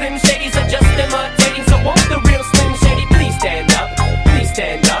other Slim Shadys are just imitating, so won't the real Slim Shady please stand up, please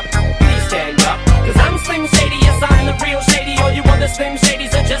stand up, please stand up. Cause I'm Slim Shady, yes I'm the real Shady. All you other Slim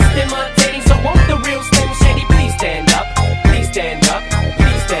Shadys are just imitating, so won't the real Slim Shady please stand up, please stand up,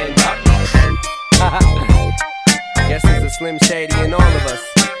 please stand up. Guess there's a Slim Shady in all of us.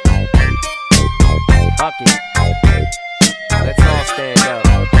 Fuck it, let's all stand up.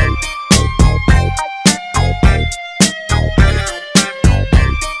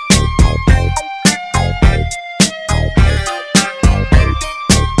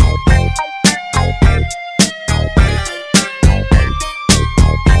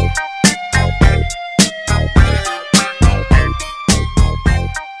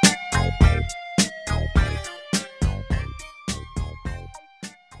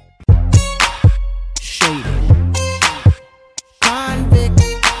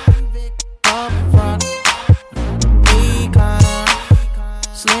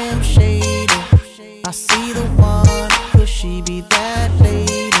 I see the one, could she be that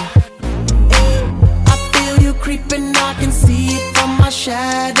lady? Hey, I feel you creeping, I can see it from my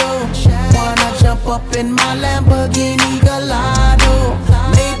shadow. Wanna jump up in my Lamborghini Gallardo,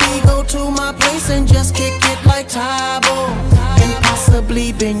 maybe go to my place and just kick it like Tybo, and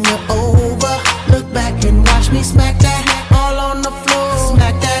possibly bend you over. Look back and watch me smack that all on the floor.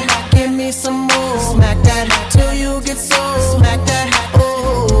 Smack that, give me some more. Smack that till you get sore. Smack that,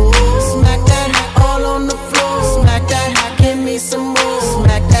 oh, smack that all on the floor. Smack that, give me some more.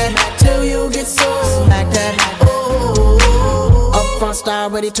 Smack that till you get sore. Smack that, oh. Up front style,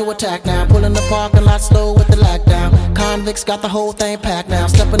 ready to attack now. Pulling the parking lot slow with the lockdown. Convicts got the whole thing packed now.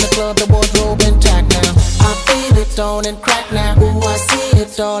 Step in the club, the wardrobe intact now. I feel it on and crack now. Ooh, I see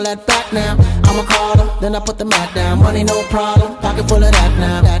it's all at back now. I'ma call her, then I put the mat down. Money no problem, pocket full of that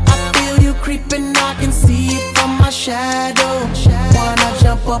now. I feel you creeping, I can see it from my shadow. Wanna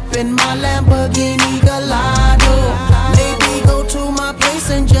jump up in my Lamborghini Gallardo, maybe go to my place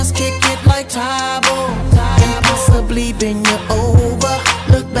and just kick it like Tybo, and possibly bend you over.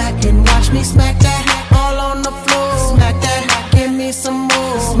 Look back and watch me smack that all on the floor. Smack that, give me some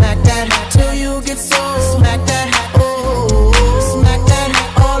more. Smack that till you get sore. Smack that, oh, smack that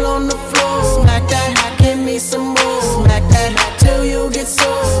all on the floor. Smack that, give me some more. Smack that till you get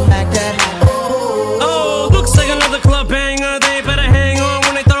sore. Smack that, oh. Oh, looks like another club banger. They better hang on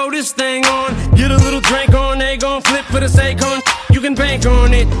when they throw this thing on. Get a little drink on, they gon' flip for the Akon. You can bank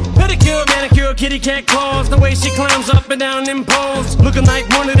on it. Pedicure, manicure, kitty cat claws. The way she climbs up and down them poles, looking like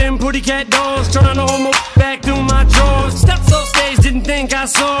one of them pretty cat dolls. Turn on the homo back through my drawers. Steps off stage, didn't think I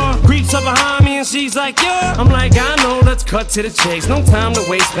saw her. Creeps up behind me and she's like, yeah. I'm like, I know, let's cut to the chase. No time to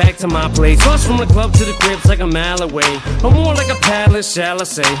waste, back to my place. Rush from the club to the crib's like a mile away, or more like a palace, shall I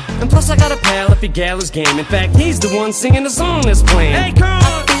say. And plus I got a pal if he gal his game. In fact, he's the one singing the song that's playing. Hey, girl!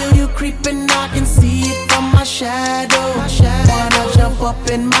 I feel you creeping, I can see it from my shadow. Wanna jump up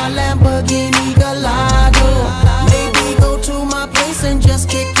in my Lamborghini Gallardo. Maybe go to my place and just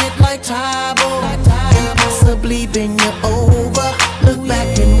kick it like Tybo. And possibly bend you over. Look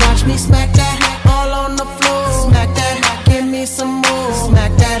back and watch me smack that all on the floor. Smack that, give me some more.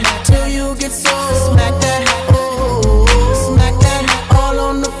 Smack that till you get sore. Smack that, oh. Smack that all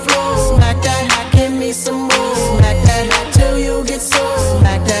on the floor. Smack that, give me some more. Smack that till you get sore.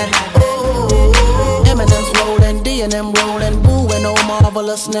 Smack that, oh. Eminem's rolling, D&M rolling, boo and oh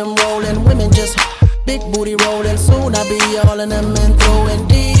marvelous and them rolling. Women just big booty rolling. Soon I be all in them and throwing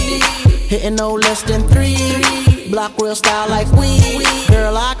D. Hitting no less than 3. Block real style like we.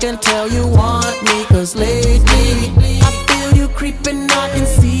 Girl, I can tell you want me, cause lately I feel you creeping, I can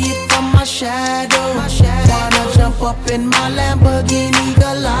see it from my shadow. Wanna jump up in my Lamborghini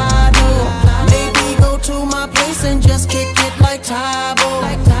Gallardo. Maybe go to my place and just kick it like Tybo.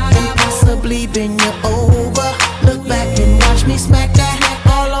 And possibly bend you over. Look back and watch me smack that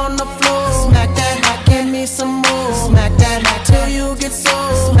all on the floor. Smack that, give me some more. Smack that till you get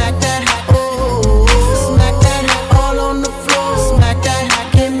sore. Smack that, oh. Smack that all on the floor. Smack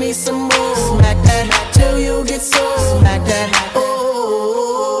that, give me some more. Smack that till you get sore. Smack that,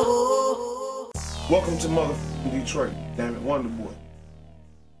 oh. Welcome to motherfucking Detroit, damn it, Wonder Boy.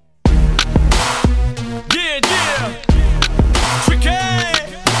 Yeah, yeah. Tricky.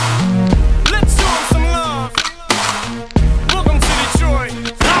 Let's show 'em some love. Welcome to Detroit.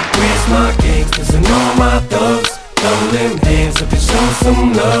 Where's my gangsters and all my thugs? Throw them hands up and show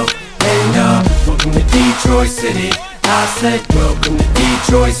some love. And welcome to Detroit City. I said welcome to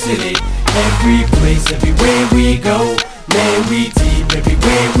Detroit City. Every place, everywhere we go. Man, we deep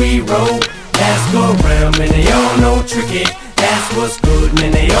everywhere we roll. Ask around, man, they all know tricky. Ask what's good,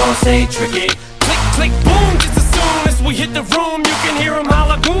 man, they all say tricky. Click, click, boom, just as soon as we hit the room, you can hear 'em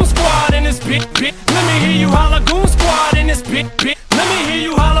holla goon squad in this bit. Let me hear you holla goon squad in this bit. Let me hear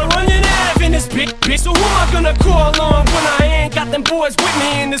you holla run your nav in this bit. So who am I gonna call on when I ain't got them boys with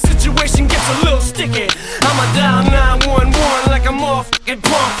me and the situation gets a little sticky? I'ma dial 911 like I'm all fucking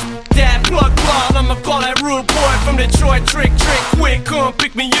pumped. That plug, I'ma call that rude boy from Detroit. Trick, quick, come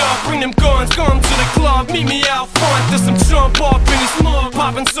pick me up. Bring them guns, come to the club. Meet me out front. There's some jump up in his mug,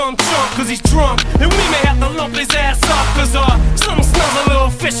 popping some junk cause he's drunk. And we may have to lump his ass up cause something smells a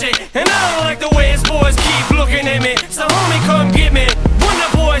little fishy. And I don't like the way his boys keep looking at me. So homie, come get me. Wonder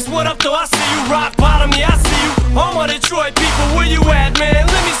boys, what up though? I see you, rock bottom, yeah I see you. All my Detroit people, where you at, man?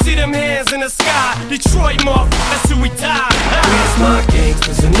 Let me see them hands in the sky. Detroit motherfuckers till we die. Where's my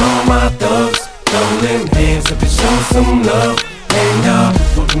gangsters and all my thugs? Throw them hands up and show some love. And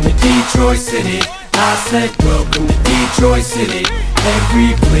welcome to Detroit City. I said welcome to Detroit City.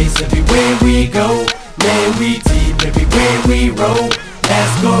 Every place, everywhere we go. Man, we deep everywhere we roll.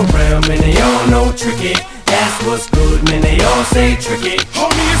 Ask around, man, they all know tricky. Ask what's good, man, they all say tricky.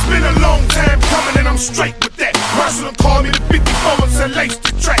 Homie, it's been a long time coming and I'm straight with that. Marshall called me the 54 and said lace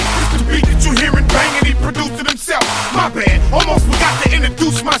the track. It's the beat that you hearin' bangin', he produced it himself. My bad, almost forgot to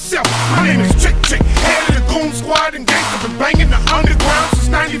introduce myself. My name is Trick, head of the goon squad and gangsta. Been bangin' the underground since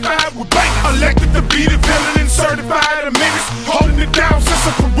 95 with bangers. Elected to be the villain and certified a menace. Holding it down since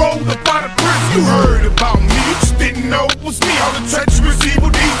I paroled up out of prison. You heard about me, you just didn't know it was me. All the treacherous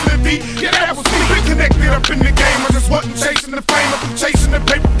evil deeds in the D, yeah that was me. Been connected up in the game, I just wasn't chasing the fame. I've been chasing the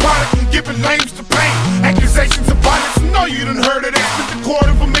paper product and giving lames to pain. Accusations of violence, I know you done heard of that. Spent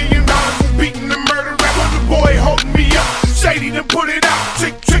 $250,000 beating the murder rap. The boy holding me up, Shady done put it out.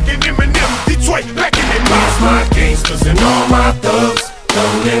 Trickin' Eminem, Detroit back in their mouth. Where's my gangsters and all my thugs?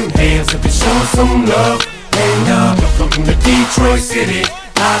 Throw them hands up and show some love. And welcome to Detroit City.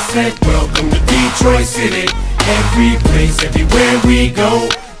 I said welcome to Detroit City. Every place, everywhere we go.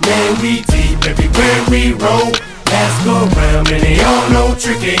 Man, we deep everywhere we roll. Ask around, man, they all know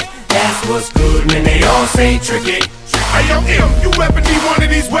tricky. Ask what's good, man, they all say tricky. Hey yo, you ever need one of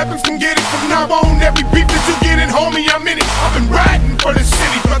these weapons, can get it from now on. Every beef that you get in, homie, I'm in it. I've been riding for the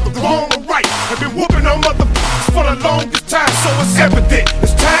city, whether wrong or right. I've been whooping on motherfuckers for the longest time, so it's evident.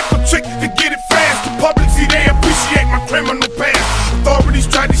 It's time for Trick to get it fast. The public see they appreciate my criminal past. Authorities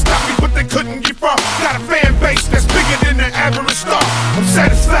tried to stop me, but they couldn't get far. Got a fan base that's bigger than the average star. I'm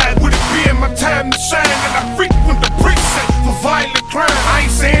satisfied with it being my time to shine, and I frequent the precinct for violent crime. I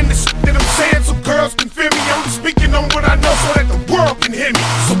ain't saying the shit that I'm saying so girls can feel me. I'm just speaking on what I know so that the world can hear me.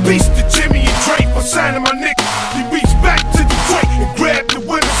 So peace to Jimmy and Dre for signing my nigga. He reached back to Detroit and grabbed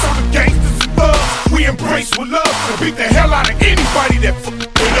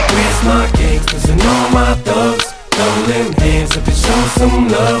want some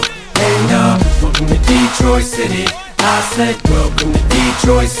love. And welcome to Detroit City. I said welcome to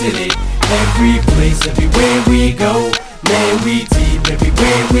Detroit City. Every place, everywhere we go, man, we deep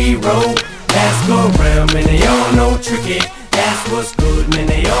everywhere we roll. Ask around, man, they all know tricky. Ask what's good, man,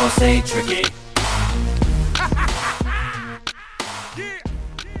 they all say tricky.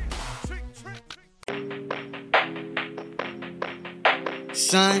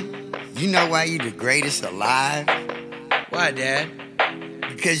 Son, you know why you the greatest alive? Why, Dad?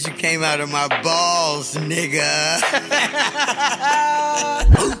 Because you came out of my balls, nigga.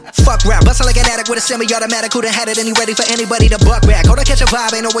 Fuck rap, bustle like an addict with a semi-automatic. Who done had it and he ready for anybody to buck back? Hold on, catch a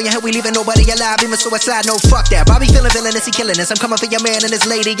vibe, ain't no way in hell we leaving nobody alive. Even suicide, no fuck that. Bobby feeling villainous, he killing us. I'm coming for your man and his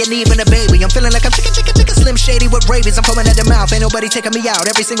lady, and even a baby. I'm feeling like I'm chicken, Slim Shady with rabies. I'm foaming at the mouth, ain't nobody taking me out.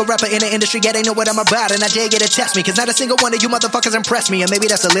 Every single rapper in the industry, yeah, they know what I'm about. And I dare you to test me, cause not a single one of you motherfuckers impress me. And maybe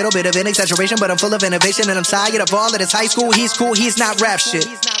that's a little bit of an exaggeration, but I'm full of innovation. And I'm tired of all of this high school, he's cool, he's not rap shit.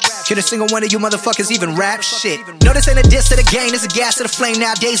 Can a single one of you motherfuckers even rap shit? No, this ain't a diss to the game, it's a gas to the flame.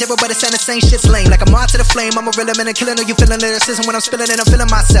 Nowadays, everybody saying the same shit's lame. Like a moth to the flame, I'm a real man and killing. Are you feeling lyricism when I'm spilling it? I'm feeling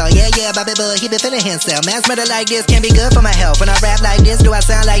myself. Yeah, Bobby Boy, he been feeling himself. Man's murder like this can't be good for my health. When I rap like this, do I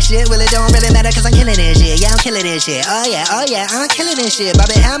sound like shit? Well, it don't really matter cause I'm killing this shit. Yeah, I'm killing this shit. Oh yeah, I'm killing this shit.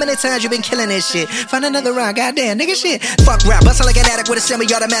 Bobby, how many times you been killing this shit? Find another rhyme, goddamn, nigga shit. Fuck rap, bustle like an addict with a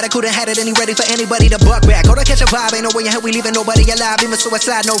semi-automatic. Who done had it and he ready for anybody to buck back? Hold on, catch a vibe, ain't no way in hell we leaving nobody alive. Even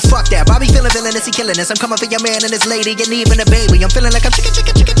suicide, no fuck that. Bobby feeling villainous, he killing us. I'm coming for your man and his lady, and even a baby. I'm feeling like I'm chicken,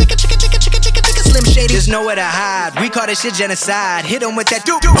 Slim Shady. There's nowhere to hide. We call this shit genocide. Hit them with that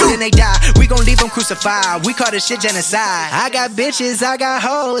then they die. We gon' leave them crucified. We call this shit genocide. I got bitches, I got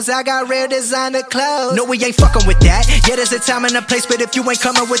hoes, I got rare designer clothes. No, we ain't fucking with that. Yeah, there's a time and a place, but if you ain't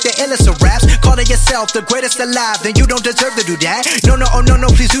coming with the illest of raps, calling yourself the greatest alive, then you don't deserve to do that. No,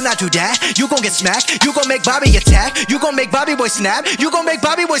 please do not do that. You gon' get smacked. You gon' make Bobby attack. You gon' make Bobby Boy snap. You gon' make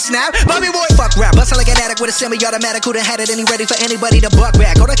Bobby Boy snap. Bobby Boy, fuck rap. Bustle like an addict with a semi-automatic. Who done had it and he ready for anybody to buck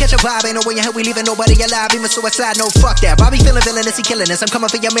back? Hold on, catch a vibe, ain't no way in hell we leaving nobody alive. Even suicide, no fuck that. Bobby feeling villainous, he killing us. I'm coming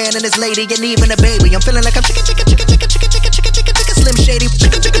for your man and his lady, and even a baby. I'm feeling like I'm chicken, Slim Shady.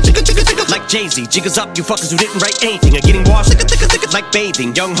 Like Jay-Z, jiggers up, you fuckers who didn't write anything are getting washed like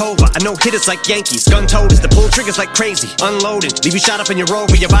bathing. Young Hova, I know hitters like Yankees. Gun toters, the pull triggers like crazy. Unloaded, leave you shot up in your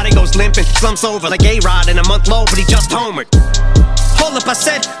rover. Your body goes limping, slumps over like A-Rod in a month low, but he just homered. Hold up, I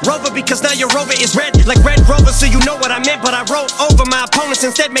said Rover because now your Rover is red like Red Rover, so you know what I meant. But I wrote over my opponents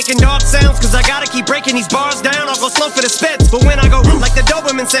instead, making dog sounds, cause I gotta keep breaking these bars down. I'll go slow for the speds, but when I go like the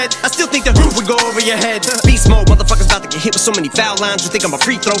Doberman said, I still think the roof would go over your head. Beast mode, motherfuckers about to get hit with so many foul lines. You think I'm a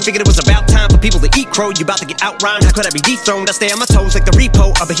free throw, figured it was about time for people to eat crow. You about to get outrhymed, how could I be dethroned? I stay on my toes like the repo,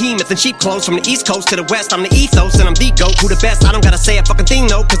 a behemoth in sheep clothes. From the east coast to the west, I'm the ethos and I'm the GOAT. Who the best? I don't gotta say a fucking thing,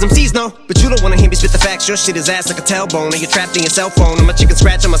 no, cause MCs know. But you don't wanna hear me spit the facts, your shit is ass like a tailbone, and you're trapped in your cell phone. I'm a chicken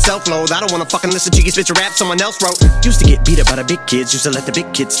scratch on my self-load. I don't wanna fucking listen to you spit your rap someone else wrote. Used to get beat up by the big kids, used to let the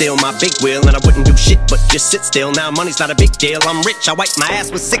big kids steal my big wheel, and I wouldn't do shit but just sit still. Now money's not a big deal, I'm rich, I wipe my ass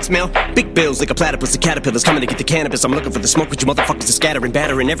with 6 mil. Big bills like a platypus, the caterpillars coming to get the cannabis. I'm looking for the smoke, but you motherfuckers are scattering,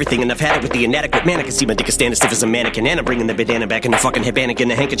 battering everything, and I've had it with the inadequate man. I can see my dick is standing stiff as a mannequin, and I'm bringing the bandana back in the fucking headband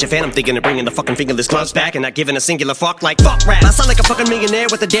and the handkerchief, and I'm thinking of bringing the fucking fingerless gloves back, and not giving a singular fuck like fuck rap. I sound like a fucking millionaire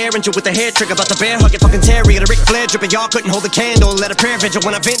with a derringer with a hair trigger, about the bear hugging fucking terrier, the Ric Flair dripping. Y'all couldn't hold a candle, let a prayer vigil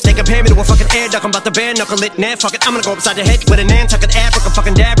when I vent. They compare me to a fucking air duck. I'm about to bare knuckle it, nah, fuck it. I'm gonna go upside your head with a Nantucket abric, a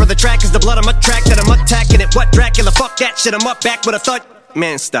fucking dabber. The track is the blood, I'm a track that I'm attacking it. What Dracula? Fuck that shit, I'm up back with a thud.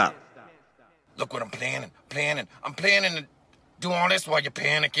 Man, stop. Look what I'm planning. I'm planning to do all this while you're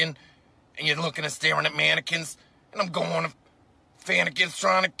panicking, and you're looking and staring at mannequins, and I'm going to fannikins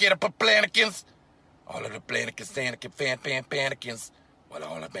trying to get up a plannikins. All of the plannikins, fannikins. Well,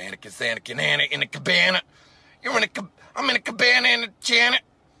 all the mannequins, Anna in the cabana. I'm in a cabana in the Janet.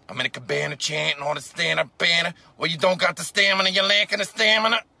 I'm in a cabana chanting all the stand-up banner. Well, you don't got the stamina, you're lacking the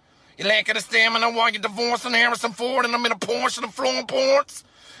stamina. You're lacking the stamina while you're divorcing Harrison Ford, and I'm in a Porsche and I'm flowing ports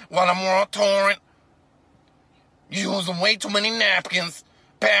while I'm on torrent. You're using way too many napkins,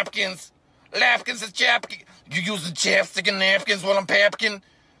 papkins, lapkins and chapkins. You're using chapstick and napkins while I'm papkin,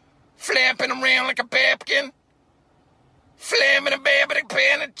 flapping around like a papkin, flamming a babbing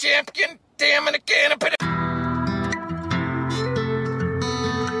pan and champkin, damn in a can of pit.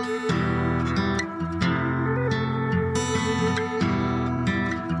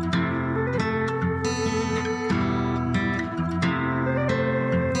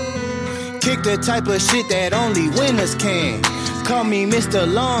 Kick the type of shit that only winners can. Call me Mr.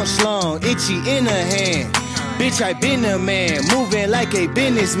 Long Schlong, itchy in the hand. Bitch, I been a man, moving like a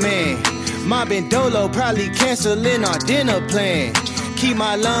businessman. Mobbing Dolo, probably canceling our dinner plan. keep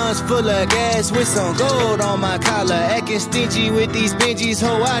my lungs full of gas with some gold on my collar. Acting stingy with these Benjis,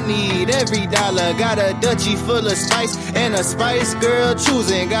 ho, I need every dollar. Got a Dutchie full of spice and a Spice Girl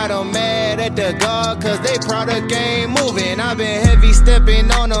choosing. Got them mad at the Dogg cause they product ain't moving. I been heavy stepping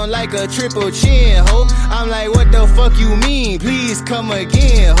on them like a triple chin, ho. I'm like, what the fuck you mean? Please come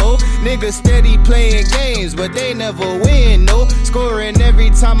again, ho. Niggas steady playing games, but they never win, no. Scoring every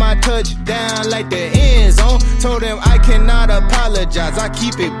time I touch down like the end zone. Told them I cannot apologize, I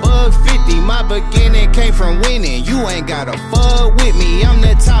keep it bug 50. My beginning came from winning, you ain't gotta fuck with me. I'm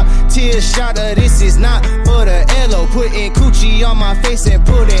the top tier shotter, this is not for the Elo. Putting coochie on my face and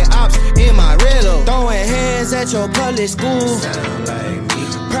putting ops in my relo. Throwing hands at your public school. Sound like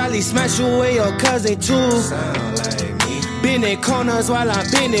me. Probably smash away your cousin too. Sound like me. Bending corners while I'm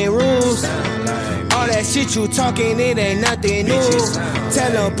bending rules. Sound like me. All that shit you talking, it ain't nothing new.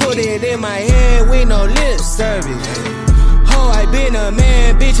 Tell them put it in my hand with no lip service. Oh, I been a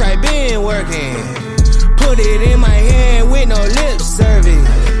man, bitch, I been working. Put it in my hand with no lip service.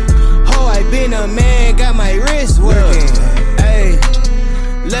 Oh, I been a man, got my wrist working.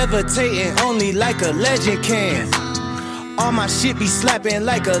 Ayy, levitating only like a legend can. All my shit be slapping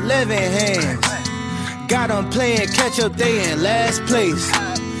like 11 hands. Got them playing catch up, they in last place.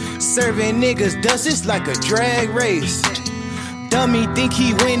 Serving niggas dust, it's like a drag race. Dummy think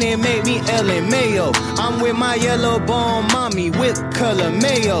he winning, make me Ellen Mayo. I'm with my yellow bone mommy, whip color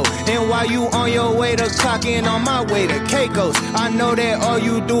mayo. And while you on your way to clocking, on my way to Caicos. I know that all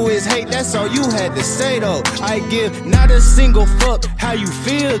you do is hate, that's all you had to say though. I give not a single fuck how you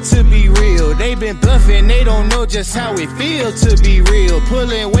feel to be real. They been bluffing, they don't know just how it feel to be real.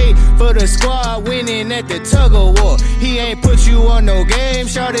 Pulling weight for the squad, winning at the tug of war. He ain't put you on no game,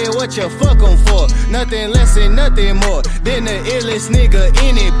 shawty, what you fuck him for? Nothing less and nothing more than the illest nigga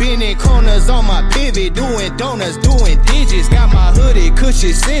in it. Bending corners on my pivot, doing donuts, doing digits. Got my hoodie,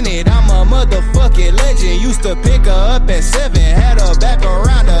 cushions in it, I'm a motherfucking legend. Used to pick her up at 7, had her back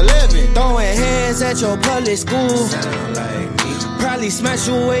around 11. Throwing hands at your public school. Sound like me. Probably smash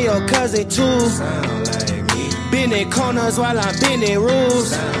away your cousin too. Sound like me. Bending corners while I'm bending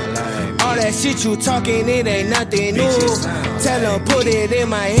rules. Sound like me. All that shit you talking, it ain't nothing new. Tell them put it in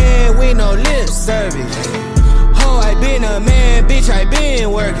my hand with no lip service. Oh, I been a man, bitch, I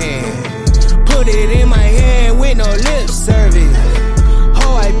been working. Put it in my hand with no lip service.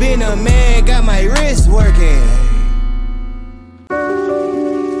 Oh, I been a man, got my wrist working.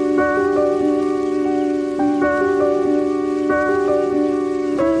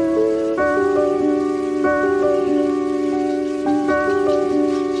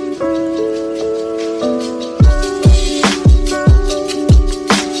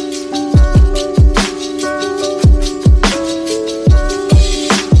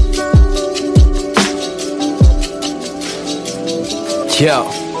 Yo,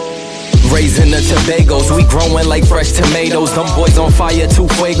 raising the Tobagos, we growing like fresh tomatoes. Them boys on fire, too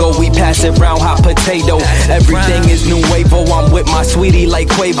fuego, we pass it round hot potato. Everything is nuevo, I'm with my sweetie like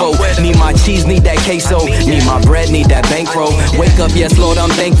Quavo. Need my cheese, need that queso, need my bread, need that bankroll. Wake up, yes Lord, I'm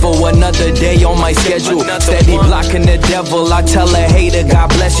thankful, another day on my schedule. Steady blocking the devil, I tell a hater, God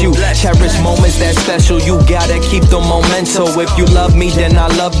bless you. Cherish moments that special, you gotta keep the memento. If you love me, then I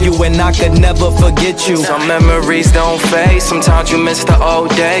love you, and I could never forget you. Some memories don't fade, sometimes you miss the old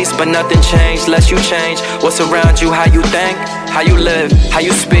days, but nothing changed, less you change. What's around you, how you think, how you live, how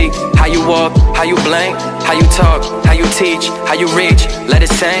you speak, how you walk, how you blink, how you talk, how you teach, how you reach, let it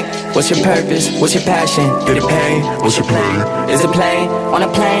sink. What's your purpose, what's your passion, did it pain, what's your plan? Is it plane, on a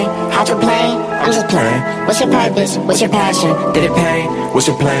plane, hydroplane, I'm just playing. What's your purpose, what's your passion, did it pain, what's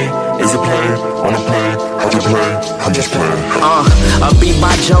your plane? Is it plane, on a plane, hydroplane, I'm just playing. I beat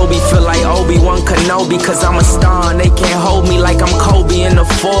by Joby, feel like Obi-Wan Kenobi, cause I'm a star and they can't hold me like I'm Kobe in the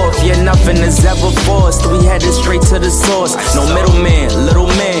fourth. Yeah, nothing is ever forced, we headed straight to the source. No middleman, little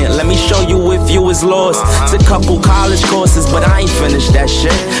man, let me show you if you was lost. It's a couple college courses, but I ain't finished that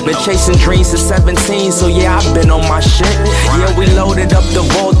shit. Been chasing dreams since 17, so yeah, I've been on my shit. Yeah, we loaded up the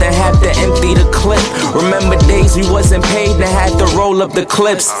vault and had to empty the clip. Remember days we wasn't paid and had to roll up the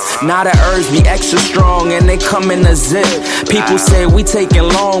clips. Now the herbs be extra strong and they come in a zip. People say we taking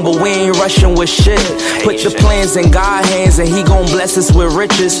long, but we ain't rushing with shit. Put the plans in God's hands and he gon' bless us with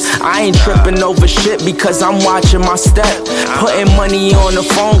riches. I ain't tripping over shit because I'm watching my step. Putting money on the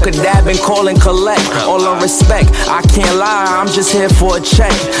phone, could dab and call and collect. All in respect, I can't lie, I'm just here for a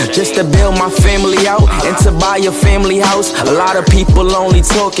check. Just to build my family out and to buy a family house. A lot of people only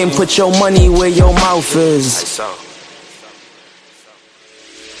talking, put your money where your mouth is.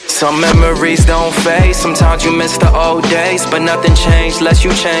 Some memories don't fade. Sometimes you miss the old days, but nothing changed unless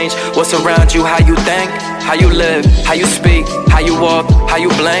you change what's around you. How you think, how you live, how you speak, how you walk, how you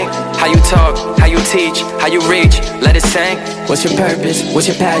blink, how you talk, how you teach, how you reach. Let it sink. What's your purpose? What's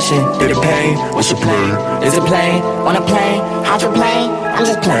your passion? Did it pain? What's your plan? Is it plain? On a plane? How'd you play? I'm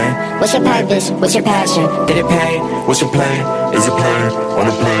just playing. What's your purpose? What's your passion? Did it pain? What's your plan? Is it plain? On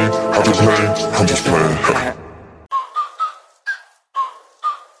a plane? How'd you play? I'm just playing.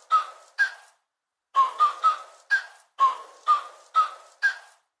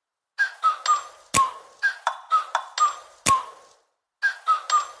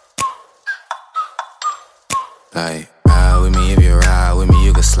 Like, ride with me if you ride with me,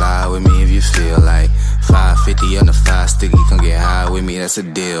 you can slide with me if you feel like 550 on the 5 sticky, come get high with me, that's a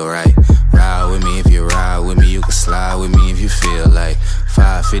deal, right? Ride with me if you ride with me, you can slide with me if you feel like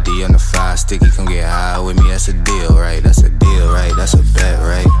 550 on the 5 sticky, come get high with me, that's a deal, right? That's a deal, right? That's a bet,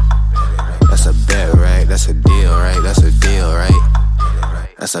 right? That's a bet, right? That's a deal, right? That's a deal,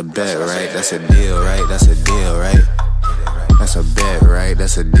 right? That's a bet, right? That's a deal, right? That's a deal, right? That's a bet, right?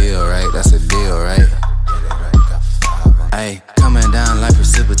 That's a deal, right? That's a deal, right? Ayy, coming down like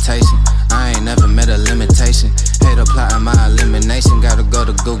precipitation. I ain't never met a limitation. Hater plotting my elimination. Gotta go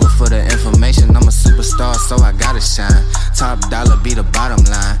to Google for the information. I'm a superstar, so I gotta shine. Top dollar be the bottom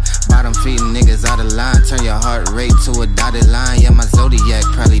line. Bottom feeding niggas out of line. Turn your heart rate to a dotted line. Yeah, my zodiac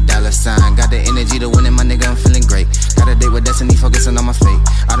probably dollar sign. Got the energy to win it, my nigga, I'm feeling great. Got a date with destiny, focusing on my fate.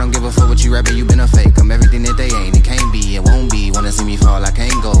 I don't give a fuck what you rapping, you been a fake. I'm everything that they ain't, it can't be, it won't be. Wanna see me fall, I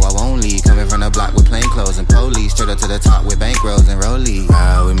can't go, I won't leave. Coming from the block with plain clothes and police. Straight up to the top with bankrolls and rollies.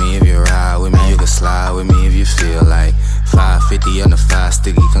 Ride with me if you ride with me, you can slide with me if you feel like 550 on the 5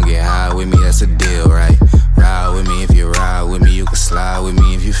 sticky, come get high with me, that's a deal, right? Ride with me if you ride with me, you can slide with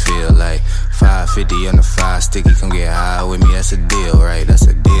me if you feel like 550 on the 5 sticky, come get high with me, that's a deal, right? That's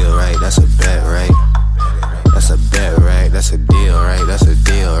a deal, right? That's a bet, right? That's a bet, right? That's a deal, right? That's a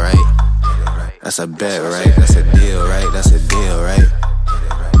deal, right? That's a bet, right? That's a deal, right? That's a deal, right?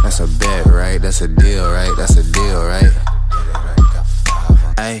 That's a bet, right? That's a deal, right? That's a deal, right?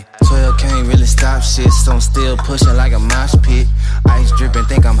 Ayy, 12 can't really stop shit, so I'm still pushing like a mosh pit. Ice dripping,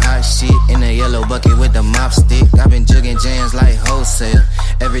 think I'm hot shit. In a yellow bucket with the mop stick. I've been jugging jams like wholesale.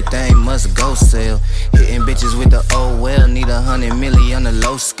 Everything must go sell. Hitting bitches with the oh well. Need 100 milli on the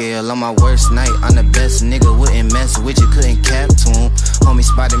low scale. On my worst night, I'm the best nigga. Wouldn't mess with you, couldn't cap to him. Homie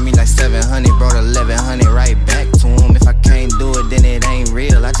spotted me like 700, brought 1100 right back to him. If I can't do it, then it ain't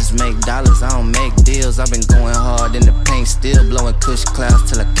real. I just make dollars, I don't make deals. I've been going hard in the paint, still blowing kush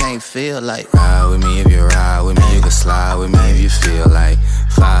clouds till I can't feel like. Ride with me if you ride with me, you can slide with me if you feel like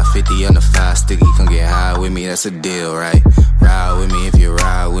 550 on the 5 sticky, come get high with me, that's a deal, right? Ride with me if you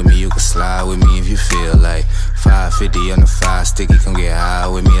ride with me, you can slide with me if you feel like 550 on the 5 sticky, come get high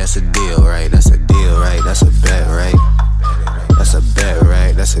with me, that's a deal, right? That's a deal, right? That's a bet, right? That's a bet,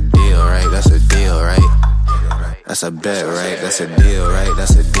 right? That's a deal, right? That's a deal, right? That's a bet, right? That's a deal, right?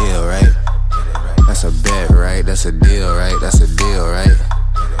 That's a deal, right? That's a bet, right? That's a deal, right? That's a deal, right?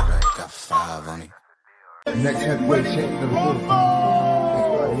 Got 5 on it. Next heavyweight champion of the world.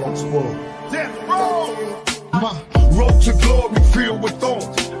 My road to glory filled with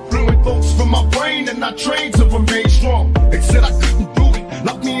thorns. Fluid thoughts from my brain and I trained to remain strong. They said I couldn't do it.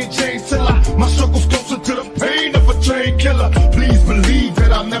 Locked me in chains till my struggle's closer to the pain of a trained killer. Please believe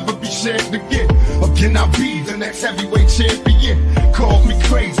that I'll never be shared again. Or can I be the next heavyweight champion? Call me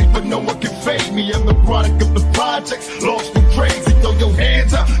crazy, but no one can fade me. I'm the product of the projects, lost and crazy. Throw your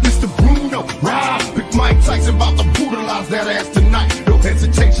hands up, Mr. Bruno. Ride, Big Mike Tyson about to brutalize that ass tonight. No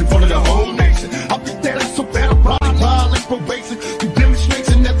hesitation for the whole nation. I'll be that ass so bad I'm like probation. You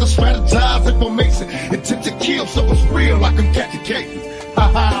demonstration that the strategize information. Intent to kill, so it's real like I'm catching cases.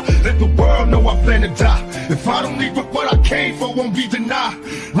 Let the world know I plan to die. If I don't leave with what I came for, won't be denied.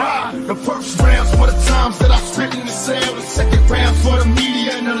 Ride, the first round's for the times that I spent in the cell. The second round's for the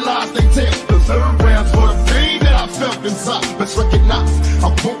media and the lies they tell. The third round's for the pain that I felt inside. Let's recognize, I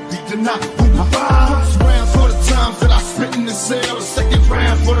won't be denied. First round's for the times that I spent in the cell. The second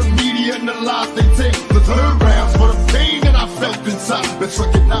round's for the media and the lies they tell. The third round's for the pain that I felt inside. Let's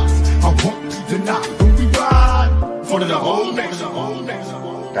recognize, I won't be denied. When we ride, for the whole nation.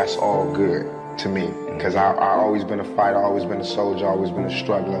 That's all good to me, because I always been a fighter, always been a soldier, always been a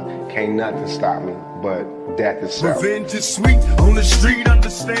struggler. Can't nothing stop me but death itself. Revenge is sweet, on the street,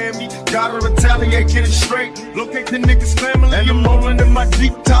 understand me. Gotta retaliate, get it straight. Locate the nigga's family, and I'm rolling in my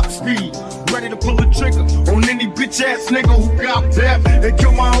deep top speed. Ready to pull the trigger on any bitch ass nigga who got death. They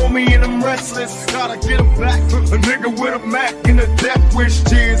kill my homie and I'm restless. Gotta get him back. A nigga with a Mac and a death wish.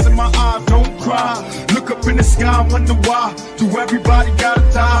 Tears in my eyes, don't cry. Look up in the sky, wonder why. Do everybody gotta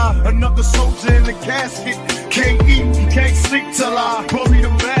die? another soldier in the casket. Can't eat, can't sleep till I bury the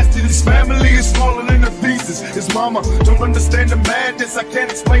bastard. His family is falling into pieces. His mama don't understand the madness. I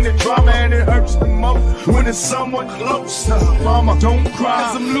can't explain the drama, and it hurts the most when it's someone close. Mama, don't cry,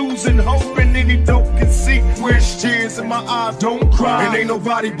 'cause I'm losing hope, and any dope can see where it's tears in my eyes. Don't cry, and ain't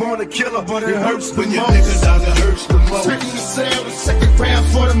nobody born a killer, but it hurts the most. When your niggas out, it hurts the most. Spitting the cell, the second round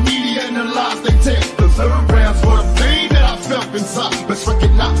for the media and the lies they tell. The third round for the pain that I felt inside. Let's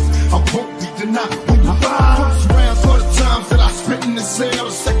recognize I won't be denied when you ride. First round for the times that I spit in the cell.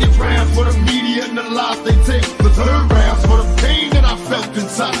 The second round for the media and the lies they tell. The third round for the pain that I felt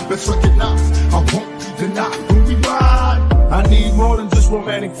inside. Let's recognize I won't be denied when we ride. I need more than just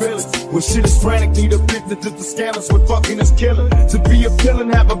romantic feelings. When shit is frantic, need a business just the scandals with fucking is killing. To be a villain,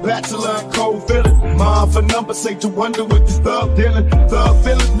 have a bachelor and cold feeling. Mind for numbers, say to wonder with this thug dealing. Thug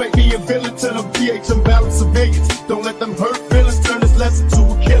feelings make me a villain to them pH imbalance civilians. Don't let them hurt feelings turn this lesson to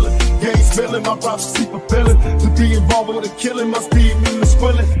a killing. Games feeling, my prophecy fulfilling. To be involved with a killing must be immune to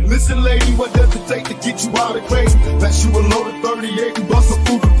squilling. Listen, lady, what does it take to get you out of crazy? That you a loaded 38 and bust some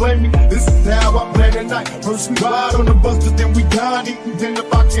food to play me. This is how I plan at night. First we ride on the bus, then we dine, eating dinner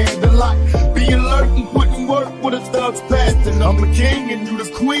by candlelight. Be alert and putting work with a thug's past. And I'm the king and you the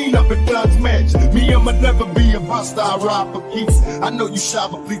queen up in Thug's match. Me, I'ma never be a buster, I ride for keeps. I know you shy,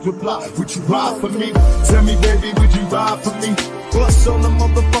 but please reply. Would you ride for me? Tell me, baby, would you ride for me? Bust on the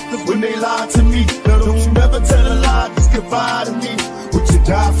motherfuckers when they lie to me. Now don't you ever tell a lie, just goodbye to me. Would you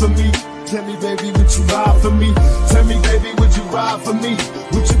die for me? Tell me, baby, would you ride for me? Tell me, baby, would you ride for me?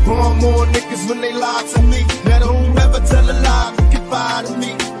 Would you bomb more niggas when they lie to me? Now don't ever tell a lie, just goodbye to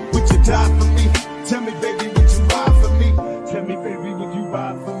me. Would you die for me? Tell me, baby, would you ride for me? Tell me, baby, would you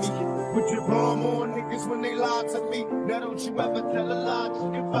ride for me? Would you bomb more niggas when they lie to me? Now don't you ever tell a lie, just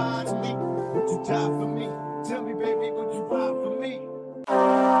goodbye to me. Would you die for me? Tell me, baby, would you ride for me?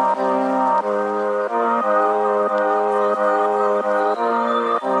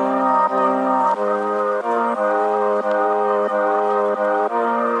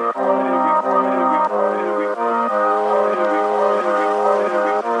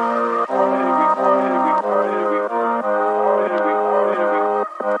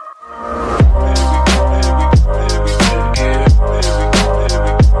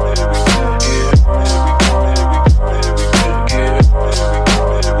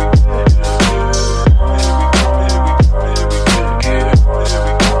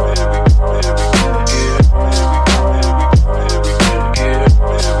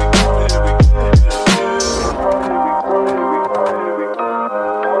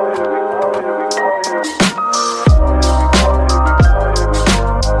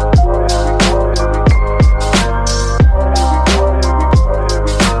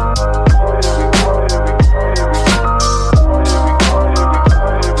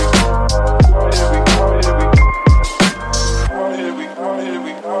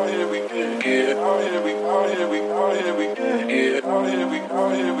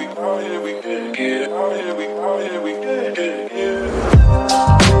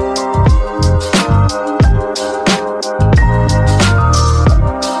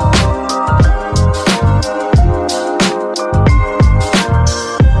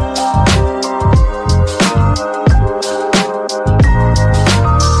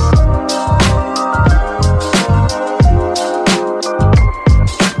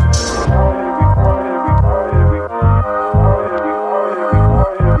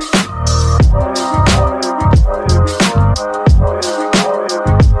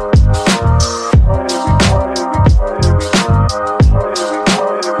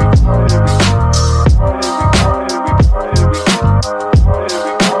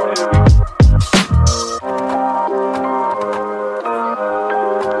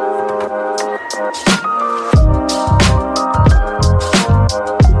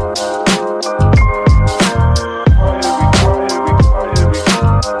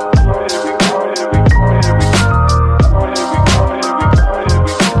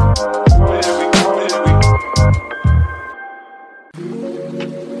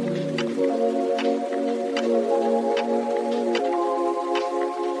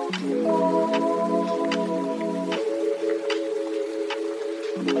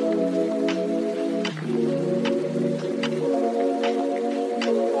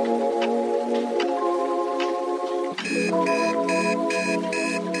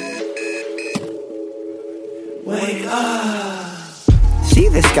 Wake up. See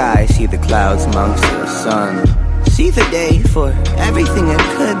the sky, see the clouds amongst the sun. See the day for everything it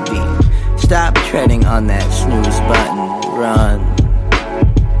could be. Stop treading on that snooze button. Run.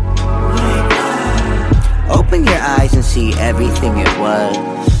 Wake up. Open your eyes and see everything it was.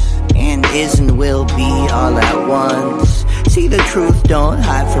 And once. See the truth, don't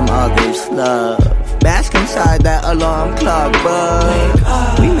hide from others' love. Bask inside that alarm clock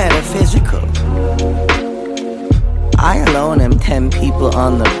bug. We metaphysical. I alone am 10 people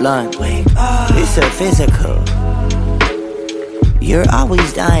on the blunt. It's a physical. You're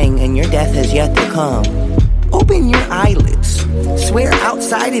always dying and your death has yet to come. Open your eyelids. Swear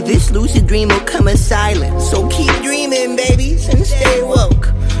outside of this lucid dream will come a silence. So keep dreaming, babies, and stay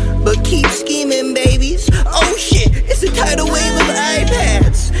woke. But keep scheming, babies. Oh shit, it's a tidal wave of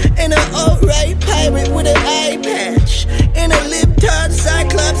iPads. And an alt-right pirate with an eye patch. And a libtard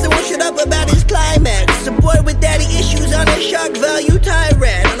cyclops that won't shut up about his climax. A boy with daddy issues on a shock value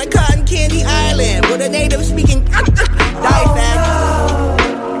tirade. On a cotton candy island with a native speaking dialect.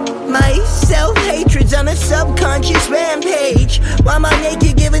 My self-hatred's on a subconscious rampage. While my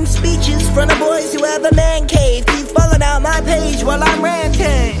naked giving speeches from the boys who have a man cave. Keep falling out my page while I'm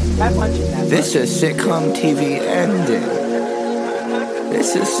ranting. This is sitcom TV ending.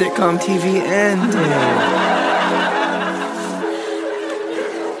 This is sitcom TV ending.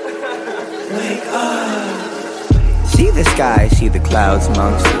 Wake up. See the sky, see the clouds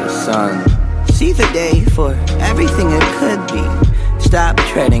amongst the sun. See the day for everything it could be. Stop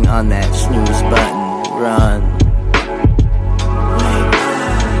treading on that snooze button. Run.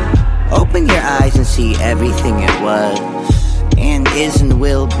 Open your eyes and see everything it was. And is and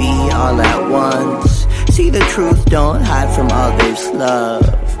will be all at once. See the truth, don't hide from others' love.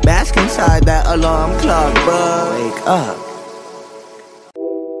 Bask inside that alarm clock bug. Wake up.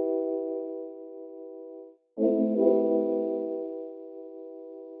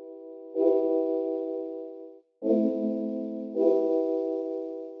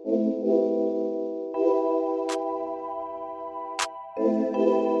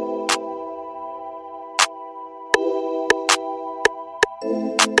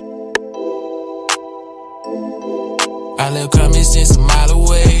 I live common sense a mile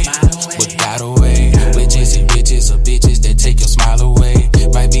away, without a way. With Jesse bitches or bitches that take your smile away.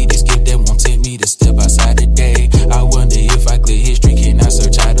 Might be this gift that won't tempt me to step outside the day. I wonder if I clear history, can I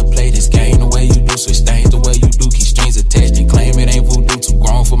search how to play this game? The way you do, switch things the way you do, keep strings attached and claim it ain't voodoo. Too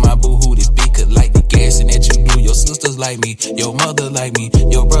grown for my boo-hoo, this beat could like the gas and that you do. Your sisters like me, your mother like me,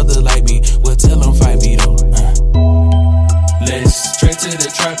 your brother like me. Well, tell them fight me though. Let's straight to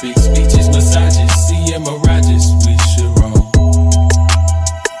the tropics, beaches, massages, sea and mirages. We should roam.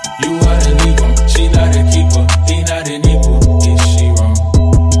 You are the leaver, she not a keeper, he not an equal. Is she wrong?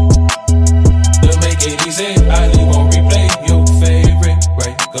 To make it easy, I leave on replay your favorite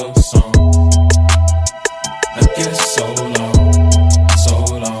breakup song. I guess so long.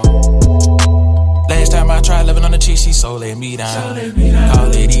 Last time I tried living on the cheek, she so let me down.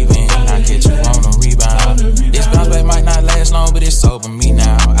 Call it even, I catch you on a rebound. This bounce back might not last long, but it's over me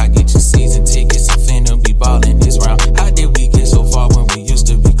now. I get you season tickets, I'm finna be ballin' this round. How did we get so far when we used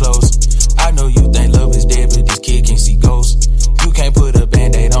to be close? I know you think love is dead, but this kid can see ghosts. You can't put a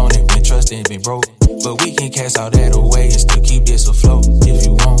band-aid on it when trust ain't been broke. But we can cast all that away and still keep this afloat if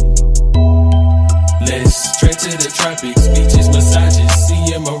you want. Let's straight to the tropics, beaches, massages,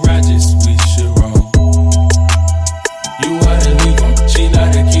 sea and mirages. We should roam. You are the leaver, she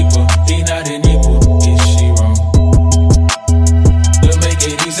not a keeper, he not an equal. Is she wrong? To make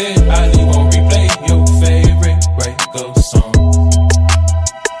it easy, I leave on replay your favorite breakup song.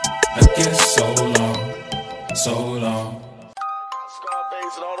 I guess so long, so long.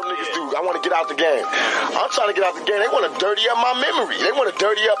 I want to get out the game. I'm trying to get out the game. They want to dirty up my memory. They want to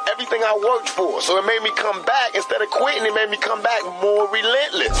dirty up everything I worked for. So it made me come back. Instead of quitting, it made me come back more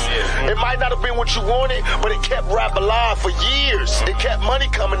relentless. It might not have been what you wanted, but it kept rap alive for years. It kept money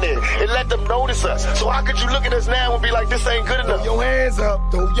coming in. It let them notice us. So how could you look at us now and be like, this ain't good enough? Throw your hands up.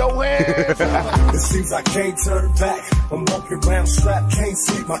 Throw your hands up. It seems I can't turn back. I'm walking around strapped, can't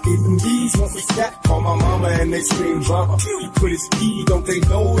sleep. My enemies want me stacked. Call my mama and they scream drama. You put his key, don't they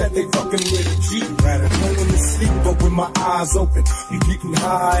know that they fucking with a G? Rather going to sleep, but with my eyes open. You getting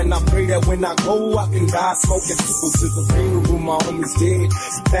high, and I pray that when I go, I can die smoking. Go to the funeral, my homie's dead.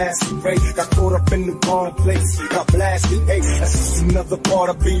 He passed away, got caught up in the wrong place. Got blasted, hey, that's just another part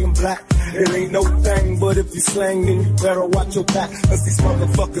of being black. It ain't no thing, but if you slang, then you better watch your back. Cause these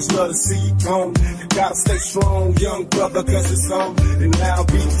motherfuckers love to see you gone. You gotta stay strong, young brother, cause it's on. And now I'll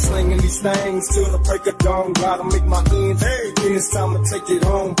be slinging these things till the break of dawn. Gotta make my ends, hey, then it's time to take it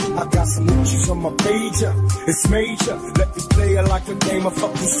home. I got some Uchi's on my pager, it's major. Let me play it like a game of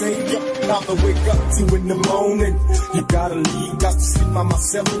fucking savior. Now to wake up to in the morning. You gotta leave, got to sleep by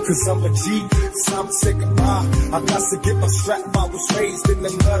myself, cause I'm a G. It's time to say goodbye. I got to get my strap. I was raised in the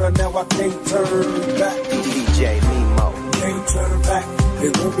gutter, now I can't turn back. DJ Nemo. can't turn back.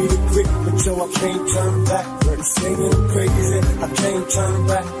 It won't be the quick, but yo, I can't turn back. Singing crazy, I can't turn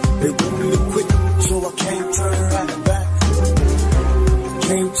back. It won't be the quick, but yo, I can't turn back.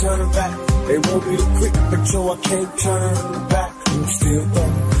 Can't turn back. It won't be the quick, but yo, I can't turn back. I'm still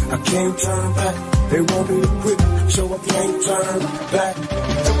up, I can't turn back. It won't be the quick, so I can't turn back.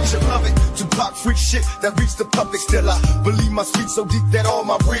 Don't you love it? Tupac freak shit that reached the public. Still I believe my street so deep that all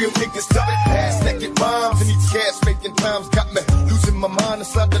my real niggas love it. Ass naked rhymes and these cash making times got me losing my mind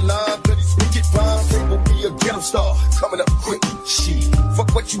inside the line. To these wicked rhymes, they will be a ghetto star coming up quick. Shit,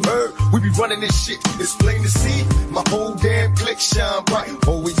 fuck what you heard. We be running this shit. It's plain to see. My whole damn clique shine bright.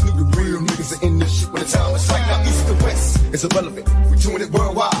 Always knew the real niggas are in this shit when the time is right. Now east to west is irrelevant. We doing it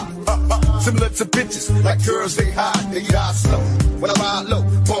worldwide. Similar to bitches, like girls they hide, they die slow. When I ride low,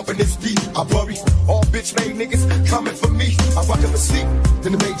 bumping this beat, I worry. All bitch made niggas coming for me. I rock up a sleep,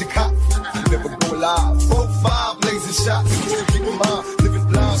 then the major cop. Never go alive. 4-5 blazing shots. Still keep in mind, living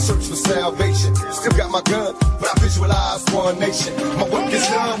blind, search for salvation. Still got my gun, but I visualize one nation. My work is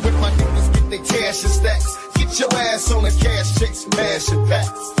done with my niggas, get they cash and stacks. Get your ass on the cash checks, mash and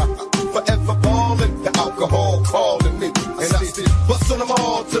packs. Forever ballin', the alcohol calling me. And I still bust on them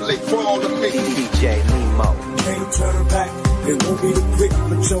all till they crawl to me. DJ Nemo. Can't turn back. It won't be the quick,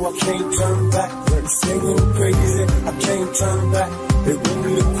 but yo, I can't turn back. Singing crazy, I can't turn back. It won't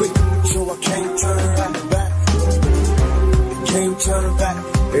be the quick, but yo, I can't turn back. Can't turn back.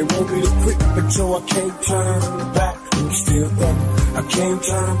 It won't be the quick, but yo, I can't turn back. I'm still up, I can't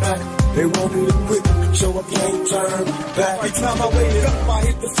turn back. It won't be the quick, so I can't turn back. Every time I wake up, I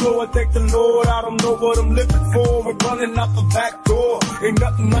hit the floor and thank the Lord. I don't know what I'm living for. We're running out the back door. Ain't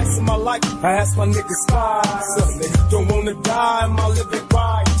nothing nice in my life. I ask my niggas why. Don't wanna die, am I living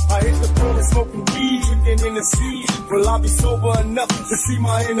right? I hit the corner smoking weed, drinking in the sea. Will I be sober enough to see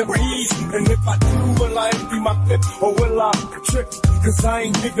my enemies? And if I do, will I empty my clip or will I trip? Cause I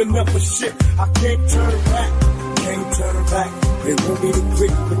ain't big enough for shit. I can't turn back. Can't turn back. It won't be the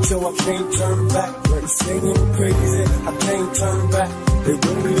quick, but yo, I can't turn back. Singing crazy, I can't turn back. It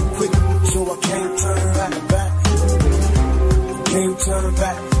won't be the quick, but yo, I can't turn back. Can't turn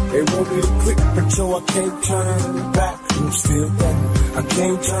back. It won't be the quick, but yo, I can't turn back. I'm still back. I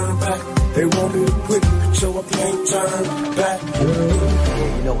can't turn back. It won't be the quick, but yo, I can't turn back.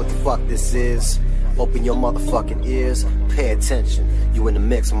 Yeah, you know what the fuck this is? Open your motherfucking ears, pay attention. You in the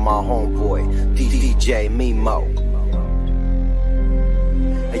mix with my homeboy, DJ Memo.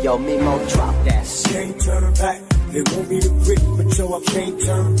 Hey yo, Memo, drop that shit. Can't turn back. It won't be the quick, but yo, I can't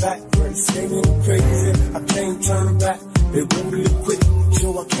turn back. Singing crazy, I can't turn back. It won't be the quick, but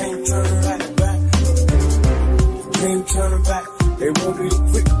yo, I can't turn back. Can't turn back. It won't be the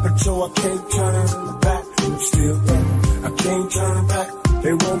quick, but yo, I can't turn back. I'm still back. I can't turn back.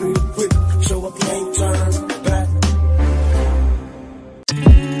 It won't be the quick, so I can't turn back.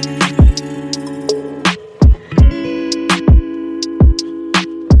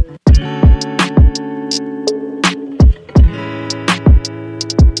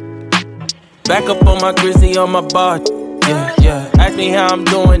 Back up on my grizzly on my bar. Yeah, yeah. Ask me how I'm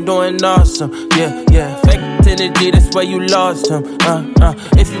doing awesome. Yeah, yeah. Fake energy, that's where you lost him.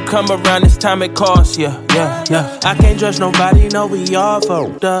 If you come around this time, it costs you. Yeah, yeah. I can't trust nobody, no, we all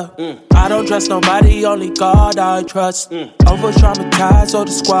fucked up. I don't trust nobody, only God I trust. Over traumatized, so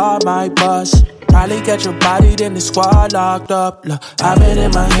the squad might bust. Probably get your body, then the squad locked up. Look, I've been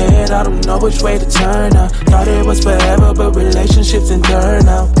in my head, I don't know which way to turn now. Thought it was forever, but relationships endure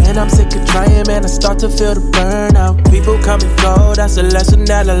now. And I'm sick of trying, man, I start to feel the burnout. People come and go, that's a lesson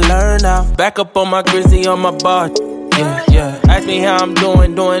that I learn now. Back up on my grizzly on my bar. Yeah, yeah. Ask me how I'm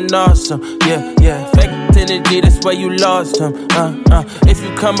doing awesome. Yeah, yeah. Fake energy, that's where you lost him. If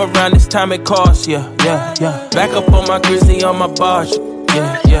you come around this time, it costs you. Yeah, yeah. Back up on my grizzly on my bar.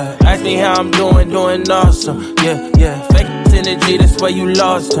 Yeah, yeah. Ask me how I'm doing awesome. Yeah, yeah. Fake energy, that's where you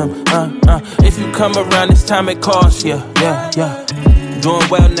lost him. If you come around this time, it costs you. Yeah, yeah. Doing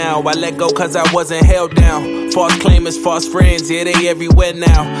well now, I let go cause I wasn't held down. False claimers, false friends, yeah, they everywhere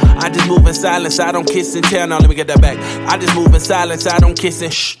now. I just move in silence, I don't kiss and tell. Now let me get that back. I just move in silence, I don't kiss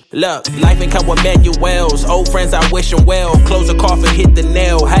and shh. Look, life ain't come with manuals. Old friends, I wish them well. Close the coffin, hit the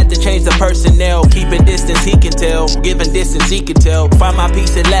nail. Had to change the personnel. Keeping distance, he can tell. Giving distance, he can tell. Find my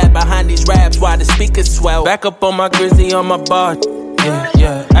peace and laugh behind these raps while the speakers swell. Back up on my grizzly on my bar. Yeah,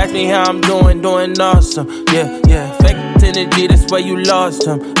 yeah. Ask me how I'm doing awesome. Yeah, yeah. Fake energy, that's where you lost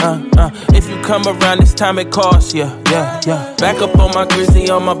him. If you come around this time, it costs you. Yeah, yeah. Back up on my grizzly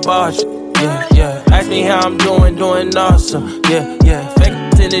on my bar. Yeah, yeah. Ask me how I'm doing awesome. Yeah, yeah. Fake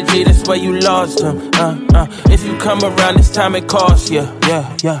energy, that's where you lost him. If you come around this time, it costs you.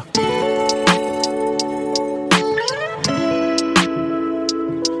 Yeah, yeah.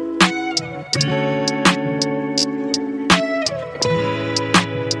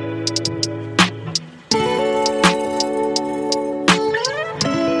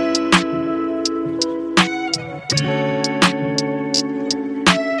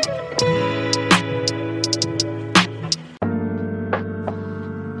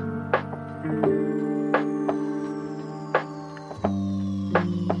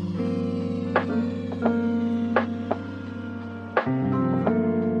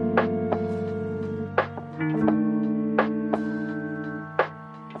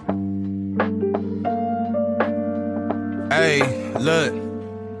 Hey, look.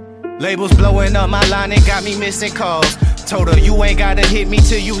 Labels blowing up my line and got me missing calls. Told her you ain't gotta hit me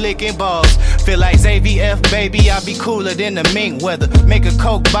till you licking balls. Feel like Xzibit, baby, I be cooler than the mink weather. Make a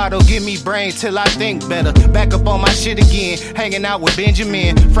Coke bottle, give me brains till I think better. Back up on my shit again, hanging out with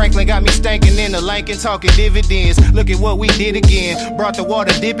Benjamin. Franklin got me stankin' in the Lincoln, talking dividends. Look at what we did again, brought the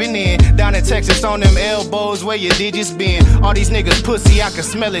water dipping in. Down in Texas on them elbows, where your digits been. All these niggas pussy, I can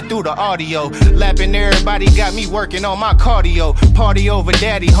smell it through the audio. Lapping everybody, got me working on my cardio. Party over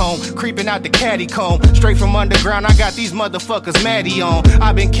daddy home, creeping out the caddy comb. Straight from underground, I got these motherfuckers Maddie on.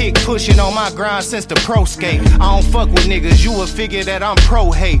 I been kick pushing on my grind since the pro skate. I don't fuck with niggas, you would figure that I'm pro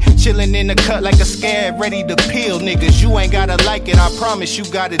hate. Chillin' in the cut like a scab, ready to peel niggas. You ain't gotta like it, I promise you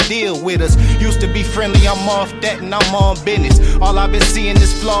gotta deal with us. Used to be friendly, I'm off that and I'm on business. All I've been seeing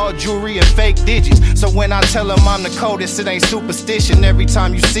is flawed jewelry and fake digits. So when I tell them I'm the coldest, it ain't superstition. Every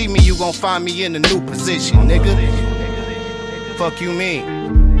time you see me, you gon' find me in a new position, nigga. Fuck you mean?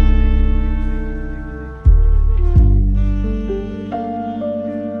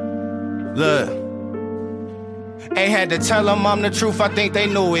 Look, ain't had to tell them I'm the truth, I think they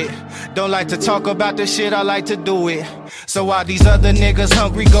knew it. Don't like to talk about the shit, I like to do it. So while these other niggas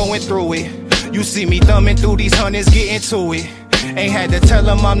hungry going through it, you see me thumbing through these hundreds, getting to it. Ain't had to tell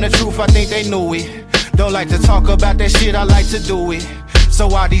them I'm the truth, I think they knew it. Don't like to talk about that shit, I like to do it. So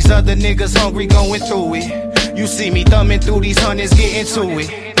while these other niggas hungry going through it, you see me thumbing through these hundreds, getting to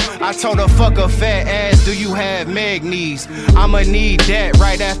it. I told her, fuck a fat ass, do you have meg knees? I'ma need that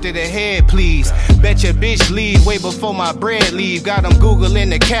right after the head, please. Bet your bitch leave way before my bread leave. Got them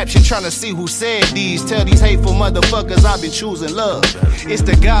Googling the caption, tryna see who said these. Tell these hateful motherfuckers I've been choosing love. It's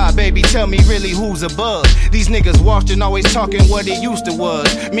the God, baby, tell me really who's above. These niggas washed and always talking what it used to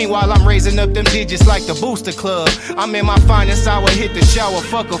was. Meanwhile, I'm raising up them digits like the Booster Club. I'm in my finest hour, hit the shower,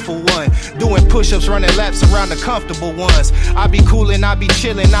 fuck her for one. Doing push-ups, running laps around the comfortable ones. I be coolin', I be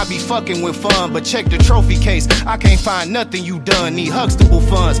chillin', I be fucking with fun, but check the trophy case. I can't find nothing you done. Need Huxtable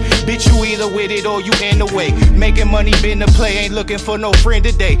funds. Bitch, you either with it or you in the way. Making money, been to play. Ain't looking for no friend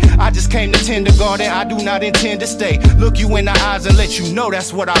today. I just came to kindergarten. I do not intend to stay. Look you in the eyes and let you know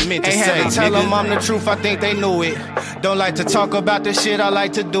that's what I meant to say. Ain't had to tell them I'm the truth. I think they knew it. Don't like to talk about the shit. I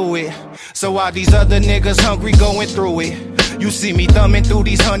like to do it. So while these other niggas hungry going through it, you see me thumbing through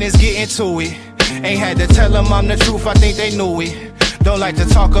these hundreds, getting to it. Ain't had to tell them I'm the truth. I think they knew it. Don't like to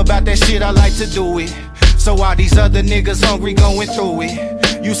talk about that shit, I like to do it. So while these other niggas hungry going through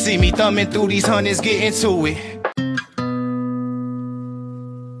it, you see me thumbing through these hundreds, getting to it.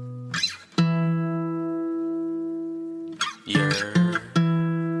 Yeah.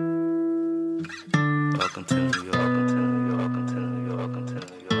 Welcome to New York, welcome to New York, welcome to New York, welcome to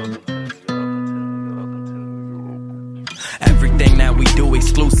New York, welcome to New York, welcome to New York, welcome to New York. Everything that we do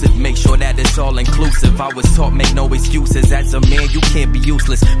exclusive, make sure that it's all inclusive. I was taught make no excuses. As a man, you can't be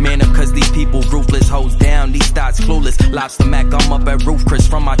useless. Man up cause these people ruthless. Hoes down, these thoughts clueless. Lobster Mac, I'm up at roof. Chris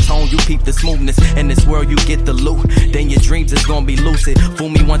from my tone, you peep the smoothness. In this world, you get the loot. Then your dreams is gonna be lucid. Fool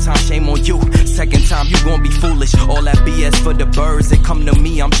me one time, shame on you. Second time, you gonna be foolish. All that BS for the birds. They come to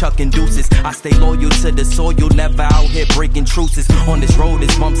me, I'm chucking deuces. I stay loyal to the soil, never out here breaking truces. On this road,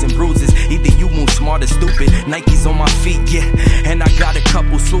 it's bumps and bruises. Either you move smart or stupid. Nikes on my feet, yeah. And I got a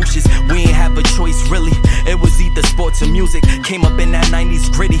couple swooshes. We ain't have a choice, really. It was either sports or music. Came up in that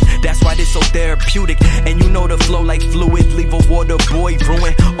 90s gritty. That's why this so therapeutic. And you know the flow like fluid. Leave a water boy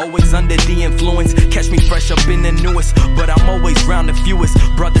ruin. Always under the influence. Catch me fresh up in the newest. But I'm always round the fewest.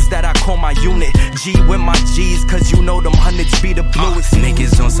 Brothers that I call my unit. G with my G's, cause you know them hundreds be the bluest.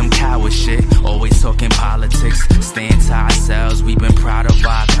 Niggas on some coward shit. Always talking politics. Staying to ourselves. We've been proud of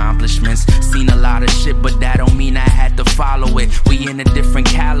our accomplishments. Seen a lot of shit, but that don't mean I had to follow it. We in a different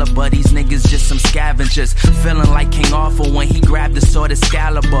caliber. These niggas just some scavengers. Feeling like King Arthur when he grabbed the sword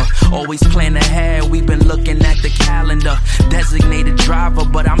Excalibur. Always plan ahead, we've been looking at the calendar. Designated driver,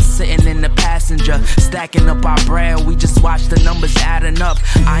 but I'm sitting in the passenger. Stacking up our bread, we just watch the numbers adding up.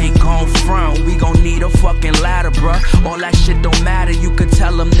 I ain't gon' front, we gon' need a fucking ladder, bruh. All that shit don't matter, you can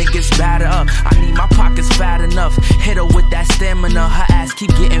tell them niggas batter up. I need my pockets fat enough. Hit her with that stamina, her ass keep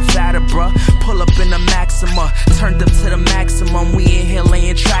getting fatter, bruh. summer, turned up to the maximum. We in here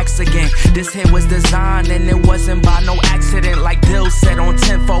laying tracks again. This hit was designed and it wasn't by no accident. Like Dill said on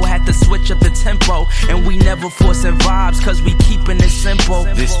Tenfo, had to switch up the tempo. And we never forcing vibes, cause we keeping it simple.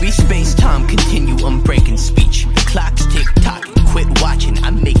 This be space-time continuum breaking speech. The clock's tick-tocking, quit watching,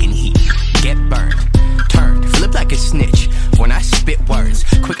 I'm making heat. Get burned, turned, flip like a snitch. When I spit words,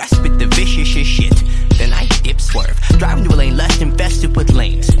 quick I spit the vicious shit. Then I dip swerve, driving to a lane less infested with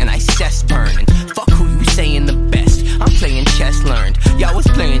lanes. And I cess burning, fuck who you saying the best. I'm playing chess learned, y'all was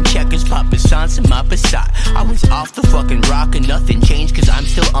playing checkers, Papa Sans and my Passat. I was off the fucking rock and nothing changed cause I'm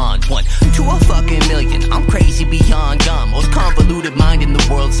still on. 1 to a fucking million, I'm crazy beyond gone. Most convoluted mind in the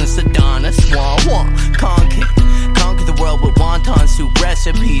world since the dawn of Swan. Conquer the world with wonton soup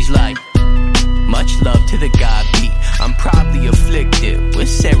recipes like much love to the God beat. I'm probably afflicted with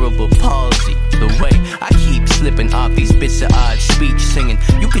cerebral palsy. The way I keep slipping off these bits of odd speech, singing,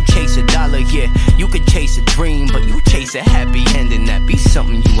 you could chase $1, yeah, you could chase a dream, but you chase a happy ending, that be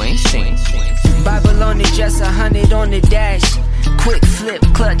something you ain't seen. Bible on it, just 100 on the dash. Quick flip,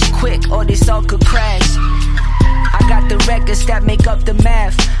 clutch, quick, or this all could crash. I got the records that make up the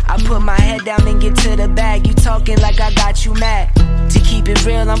math. I put my head down and get to the bag. You talking like I got you mad. To keep it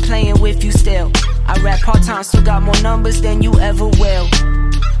real, I'm playing with you still. I rap part-time, still got more numbers than you ever will.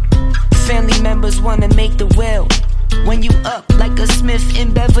 Family members wanna make the will. When you up like a Smith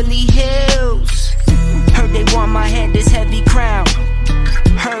in Beverly Hills. Heard they want my head, this heavy crown.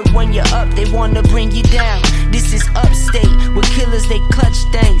 Heard when you're up, they wanna bring you down. This is upstate, with killers, they clutch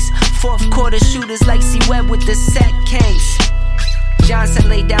things. Fourth quarter shooters like C-Web with the sack case. Johnson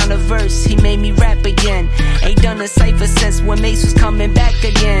laid down a verse, he made me rap again. Ain't done a cypher since when Mace was coming back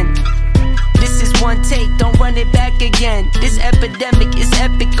again. This is one take, don't run it back again. This epidemic is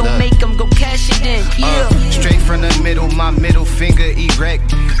epic, gon' make them go cash it in. Yeah. Straight from the middle, my middle finger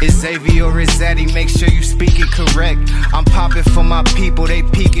erect. Is Xavier or is Zaddy? Make sure you speak it correct. I'm popping for my people, they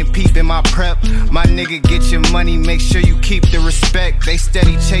peeking, peeping my prep. My nigga, get your money, make sure you keep the respect. They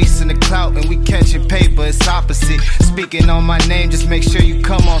steady chasing the clout and we catching paper, it's opposite. Speaking on my name, just make sure you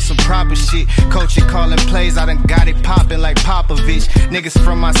come on some proper shit. Coaching, calling plays, I done got it popping like Popovich. Niggas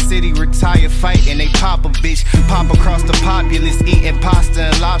from my city retire fighting, they pop a bitch. Pop across the populace, eating pasta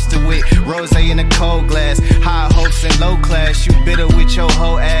and lobster with rosé in a cold glass. High hopes and low class, you bitter with your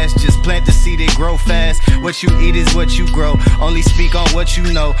whole ass. Just plant the seed, it grow fast. What you eat is what you grow, only speak on what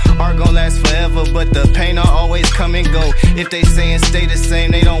you know. Art gon' last forever, but the pain will always come and go. If they saying stay the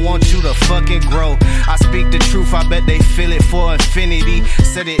same, they don't want you to fucking grow. I speak the truth, I bet they feel it for infinity.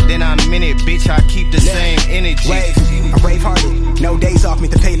 Said it, then I meant it, bitch, I keep the same energy. I'm brave-hearted, no days off,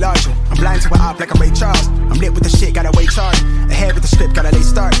 need to pay larger. I'm blind to an op like I'm Ray Charles. I'm lit with the shit, gotta wait charge. Ahead with the script, gotta late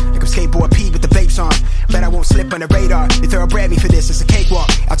start. Like I'm skateboard P with the babes on. Bet I won't slip on the radar. They thoroughbred me for this, it's a cakewalk.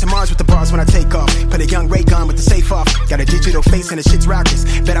 Out to Mars with the bars when I take off. Put a young ray gun with the safe off. Got a digital face and the shit's raucous.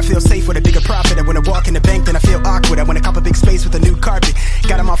 Bet I feel safe with a bigger profit. I wanna walk in the bank, then I feel awkward. I wanna cop a big space with a new carpet.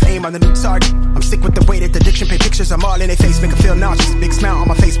 Got them off aim on the new target. I'm sick with the way that the addiction pay pictures. I'm all in their face, make them feel nauseous. Big smile on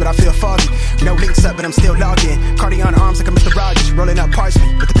my face, but I feel foggy. No links up, but I'm still logged in. Cardi on arms like I'm Mr. Rogers. Rolling up parsley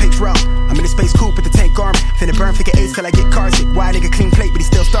with the pitch raw. I'm in the space coupe with the tank arm. Finna burn figure eights till I get car sick. Why nigga clean plate, but he's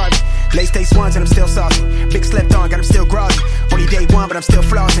still starving. Late stage ones and I'm still saucy. Big slept on, got him still groggy. Only day one, but I'm still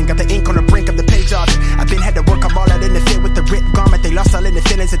flossing. Got the ink on the brink of the page off. I've been had to work, I'm all out in the fit with the ripped garment. They lost all in the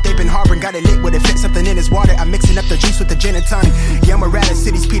feelings that they've been harboring. Got it lit with it, fit something in his water. I'm mixing up the juice with the gin and tonic. Yeah, I'm a rat in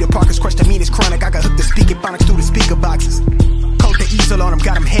cities, Peter Parker's crushed the meanest chronic. I got hooked to speaking phonics through the speaker boxes. Coat the easel on him,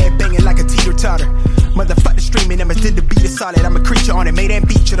 got him head banging like a teeter-totter. Motherfucker streaming, I'ma did the beat is solid. I'm a creature on it, made that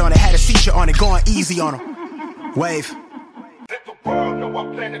feature on it. Had a seizure on it, going easy on him. Wave. Let the world know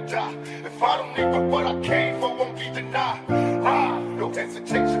I plan to die. If I don't live with what I came for, won't be denied. No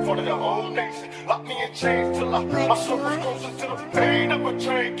hesitation for the whole nation. Lock me in chains till my soul's closer to the pain of a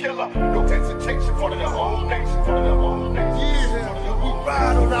train killer. No hesitation for the whole nation. For the whole nation. Yeah, we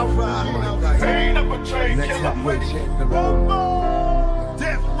ride on our ride. Pain of a train killer.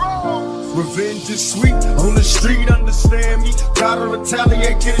 Death row. Revenge is sweet, on the street, understand me. Gotta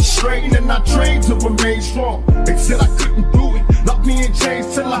retaliate, get it straight, and I trained to remain strong. They said I couldn't do it, locked me in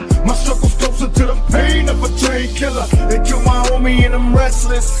chains till my struggle's closer to the pain of a train killer. They killed my homie and I'm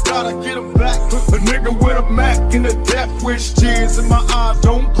restless, gotta get him back. A nigga with a Mac and a death wish, tears in my eyes,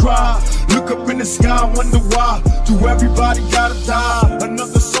 don't cry. Look up in the sky, wonder why. Do everybody gotta die?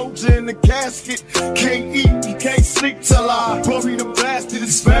 Another soldier soldier in the casket. Can't eat, he can't sleep till I bury the bastard.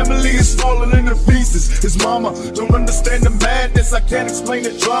 His family is falling into pieces. His mama don't understand the madness. I can't explain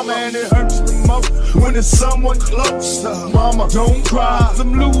the drama, and it hurts the most when it's someone close. Mama, don't cry,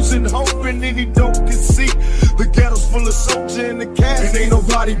 I'm losing hope, and any dope can see the ghetto's full of soldier in the casket. And ain't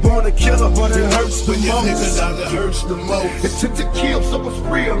nobody born a killer, but it hurts the most. It hurts the most. It's to kill, so it's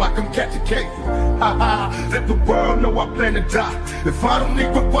real, like I'm catching cases. Let the world know I plan to die. If I don't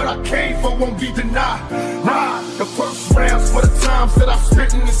leave with what I came for, won't be denied. Ride. The first rounds for the times that I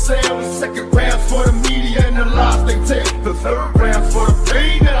spent in the cell. The second rounds for the media and the lies they tell. The third rounds for the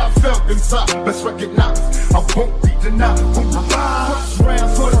pain that I felt inside. Let's recognize I won't be denied. First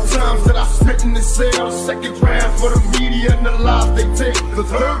rounds for the times that I spent in the cell. The second round for the media and the lies they tell. The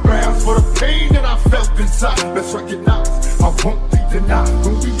third rounds for the pain that I felt inside. Let's recognize I won't be denied.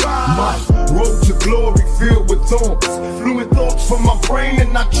 When we ride, my road to glory filled with thorns. Fluid thoughts from my brain,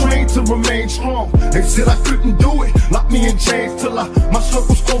 and I trained to remain strong. They said I couldn't do it, locked me in chains till my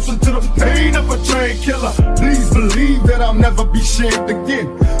circle's closer to the pain of a train killer. Please believe that I'll never be shamed again.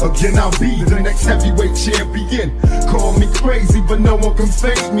 Again, I'll be the next heavyweight champion. Call me crazy, but no one can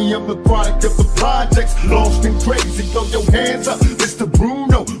face me. I'm the product of the projects, lost and crazy. Throw your hands up, Mr.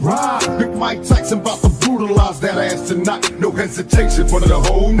 Bruno. Ride, Big Mike Tyson about to brutalize that ass tonight. No hesitation for the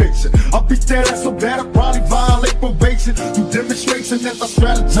whole nation. I'll beat that ass so bad I'll probably violate probation. Through demonstration as I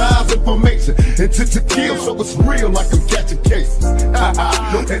strategize information. Intent to kill, so it's real like I'm catching cases.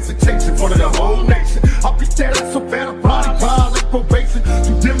 No hesitation for the whole nation. I'll beat that ass so bad I'll probably violate probation.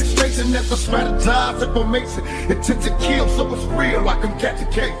 Through demonstration as I strategize information. Intent to kill, so it's real like I'm catching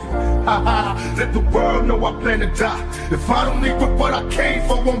cases. Let the world know I plan to die. If I don't leave with what I came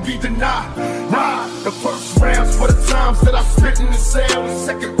for, won't be denied. Ride. The first rounds for the times that I spent in the cell. The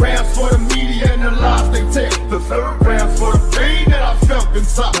second rounds for the media and the lies they tell. The third rounds for the pain that I felt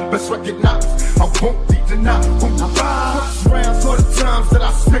inside. Let's recognize I won't be denied. First rounds for the times that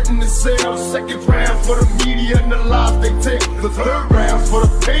I spent in the cell. The second rounds for the media and the lies they tell. The third rounds for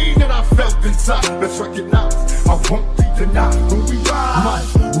the pain that I felt inside. Let's recognize I won't be denied. When we ride,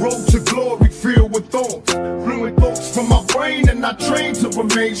 my road to glory filled with thorns. Fluid thoughts from my brain, and I trained to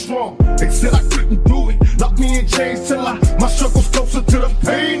remain strong. They said I couldn't do it, locked me in chains till my circle's closer to the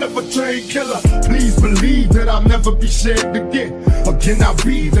pain of a train killer. Please believe that I'll never be shared again. Again, I'll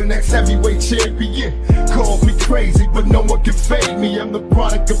be the next heavyweight champion. Call me crazy, but no one can fade me. I'm the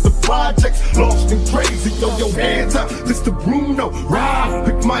product of the projects, lost and crazy. Throw your hands up, Mr. Bruno. Ride,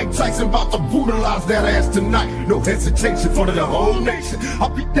 Big Mike Tyson about to brutalize that ass tonight. No hesitation for the whole nation. I'll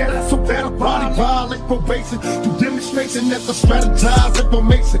beat that ass so bad I'll probably violate probation. Through demonstration as I strategize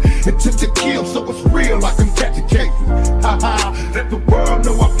information. Intent to kill, so it's real like I'm catching cases. Let the world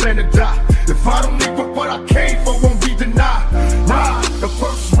know I plan to die. If I don't leave with what I came for, won't be denied. Ride. The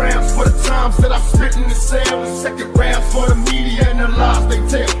first rounds for the times that I spent in the cell. The second rounds for the media and the lies they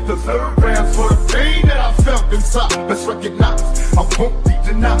tell. The third rounds for the pain that I felt inside. Let's recognize I won't be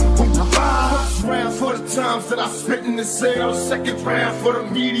denied. First rounds for the times that I spent in the cell. The second round for the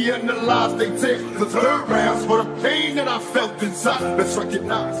media and the lies they tell. The third rounds for the pain that I felt inside. Let's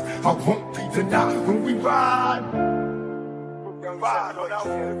recognize I won't be denied. When we ride, ride on out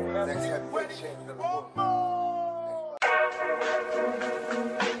here. Next heavyweight champion of the world.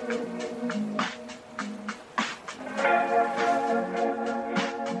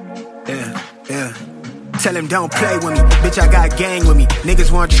 Yeah. Tell him don't play with me, bitch I got gang with me.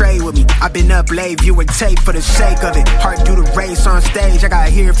 Niggas want trade with me, I been up late viewing tape for the sake of it. Heart do the race on stage, I got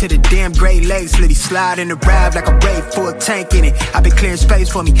here to the damn great lakes. Litty slide in the rap like a raid, full tank in it. I been clearing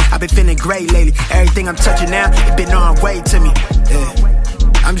space for me, I been feeling great lately. Everything I'm touching now, it been on way to me.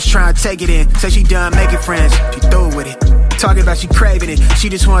 I'm just trying to take it in, say she done making friends, she through with it. Talking about she craving it, she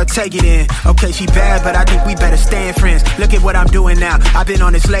just wanna take it in. Okay, she bad, but I think we better stay friends. Look at what I'm doing now, I've been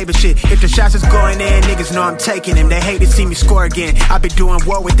on this labor shit. If the shots is going in, niggas know I'm taking them. They hate to see me score again, I've been doing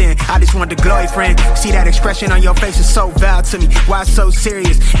war within. I just want the glory, friend. See that expression on your face is so valid to me. Why so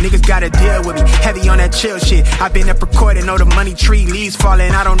serious? Niggas gotta deal with me, heavy on that chill shit. I've been up recording, know the money tree, leaves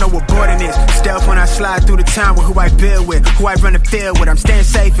falling, I don't know what boarding is. Stealth when I slide through the town with who I build with, who I run the field with. I'm staying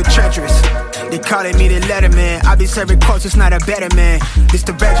safe and treacherous. They calling me the letterman, I be serving quotes, it's not a better man. It's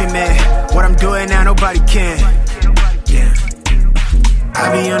the regiment, what I'm doing now nobody can. Yeah.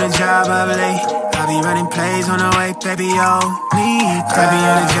 I be on the job up late, I be running plays on the way, baby, oh, me. I be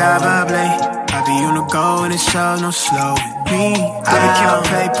on the job up late, I be on the go and it shows no slow me. I be counting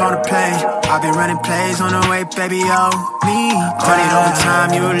paper on the play, I be running plays on the way, baby, oh, me. 20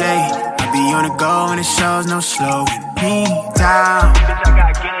 overtime, you late, I be on the go and it shows no slow me down. Bitch, I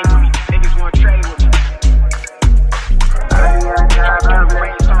got gang with me, niggas want trade with me. I be on the job up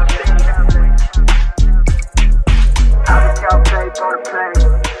late. it's on the plane.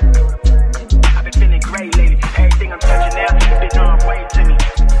 I've been feeling great lately. Everything I'm touching now has been on way to me.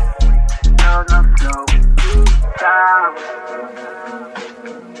 No, down.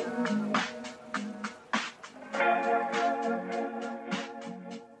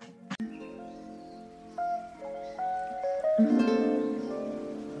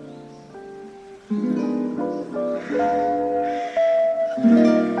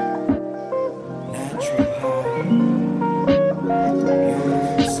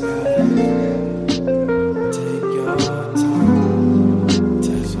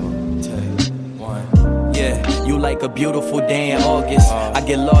 Like a beautiful day in August, I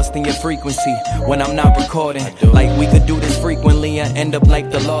get lost in your frequency when I'm not recording. Like we could do this frequently and end up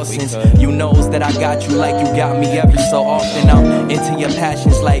like the Lawsons. You knows that I got you like you got me every so often. I'm into your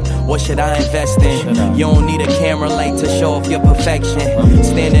passions like what should I invest in? You don't need a camera light to show off your perfection.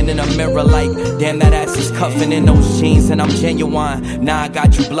 Standing in a mirror like damn that ass is cuffing in those jeans and I'm genuine. Now I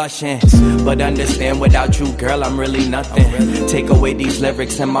got you blushing, but understand without you girl I'm really nothing. Take away these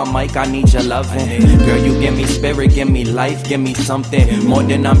lyrics and my mic, I need your loving. Girl you give me spirit, give me life, give me something more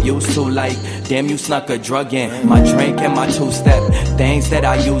than I'm used to. Like, damn, you snuck a drug in my drink and my two-step. Things that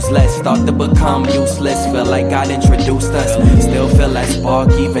I use less start to become useless. Feel like God introduced us. Still feel like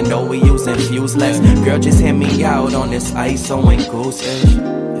spark, even though we using fuse less. Girl, just hit me out on this ISO and goose-ish.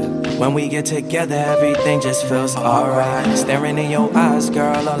 When we get together, everything just feels alright. Staring in your eyes,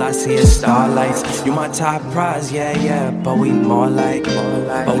 girl, all I see is starlights. You my top prize, yeah, but we more like,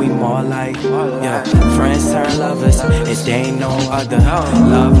 yeah. Friends turn lovers, if they ain't no other.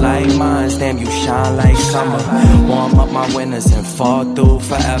 Love like mine, damn, you shine like summer. Warm up my winters and fall through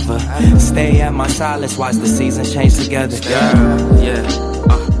forever. Stay at my silence, watch the seasons change together, girl. Yeah,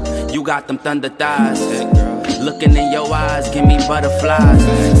 you got them thunder thighs. Looking in your eyes, give me butterflies.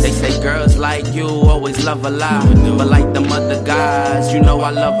 They say girls like you always love a lot, but like them other guys, you know I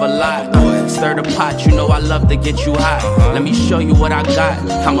love a lot. Stir the pot, you know I love to get you hot. Let me show you what I got.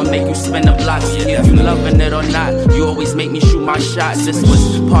 I'ma make you spin the blocks. If you loving it or not, you always make me shoot my shots. This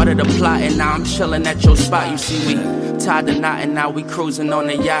was part of the plot, and now I'm chilling at your spot. You see, we tied the knot, and now we cruising on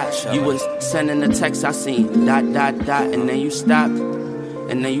the yacht. You was sending a text, I seen ... and then you stopped,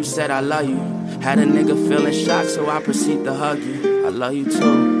 and then you said I love you. Had a nigga feeling shocked, so I proceed to hug you. I love you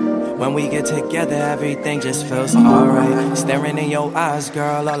too. When we get together, everything just feels alright. Staring in your eyes,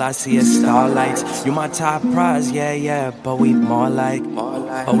 girl, all I see is starlights. You my top prize, yeah, but we more like,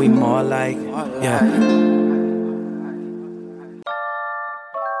 yeah.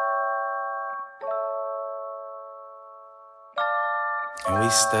 And we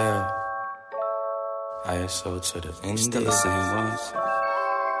still ISO to the end. Still the same ones.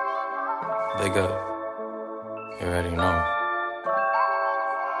 Big up. You already know.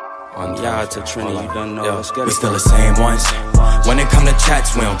 Y'all to Trinity, you don't know. We still the same ones. When it come to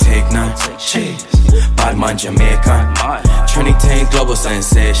chats, we don't take none. Cheers. Bad man Jamaican. Trinity global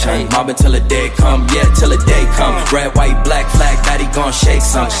sensation. Mob until the day come, yeah, till the day come. Red, white, black flag, daddy gon' shake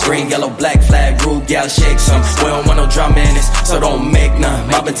some. Green, yellow, black flag, rude gal shake some. We don't want no drama in this, so don't make none.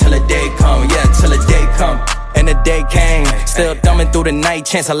 Mob until the day come, yeah, till the day come. And the day came, still thumbing through the night,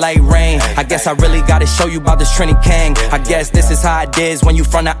 chance of light rain. I guess I really gotta show you about this Trini King. I guess this is how it is when you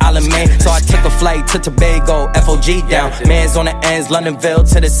from the island, man. So I took a flight to Tobago, FOG down. Man's on the ends, Londonville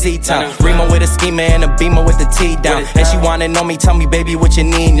to the C-town. Remo with a schema and a beamer with the T down. And she wanna know me, tell me, baby, what you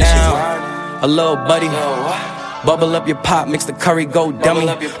need now. A little buddy. Bubble up your pop, mix the curry, go dummy.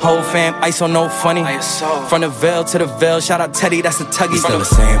 Whole fam, ice on no funny. From the Ville to the Ville, shout out Teddy, that's the Tuggy. Still the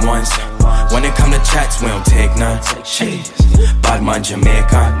same ones. When it come to chats, we don't take none. Bad man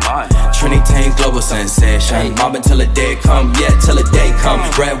Jamaican. Trinity global sensation. Mob until the day come, yeah, till the day come.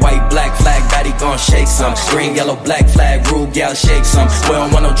 Red, white, black flag, daddy gon' shake some. Green, yellow, black flag, rude gal shake some. We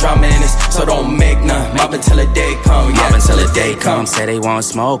don't want no drama in this, so don't make none. Mob until the day come, yeah, until the day come. Say they want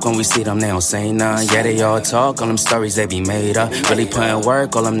smoke, when we see them, they don't say none. Yeah, they all talk, all them stories they be made up. Really putting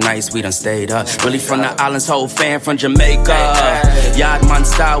work, all them nights we done stayed up. Really from the islands, whole fan from Jamaica. Yard man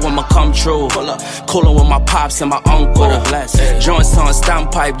style when my come true. Coolin' with my pops and my uncle. Joints on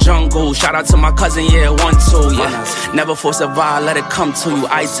standpipe jungle. Shout out to my cousin, yeah, 1-2, yeah. Never force a vibe, let it come to you.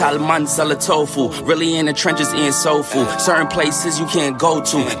 I tell man, sell a tofu. Really in the trenches, eating soul food. Certain places you can't go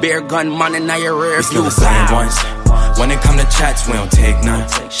to. Bear gun, money, now you're rare. Still the same ones. When it come to chats, we don't take none.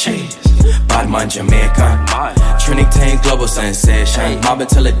 Bad man Jamaican. Trinity global sensation. Mob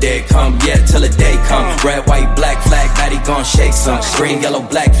until the day come, yeah, till the day come. Red, white, black flag, daddy gon' shake some. Green, yellow,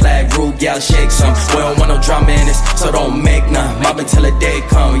 black flag, rude gal shake some. We don't want no drama in this, so don't make none. Mob until the day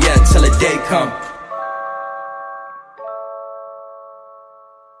come, yeah, till the day come.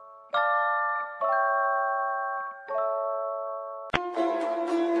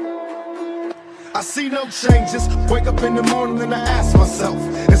 I see no changes. Wake up in the morning and I ask myself,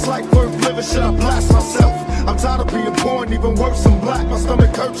 it's like worth living, should I blast myself? I'm tired of being poor and even worse, I'm black. My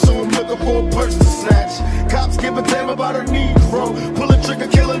stomach hurts, so I'm looking for a purse to snatch. Cops give a damn about a Negro. Pull a trigger,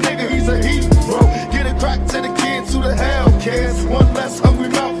 kill a nigga, he's a hero. Get it crack to the kids, who the hell cares? One less hungry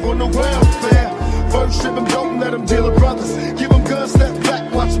mouth on the welfare. First ship them, don't let them deal with brothers. Give them guns, step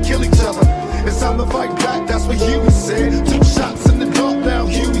back, watch them kill each other. It's time to fight back, that's what Huey said. 2 shots in the dark, now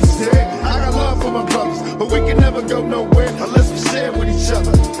Huey's dead. I got love for my brothers, but we can never go nowhere unless we share with each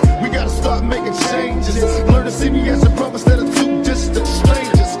other. We gotta start making changes. Learn to see me as a brother instead of 2 distant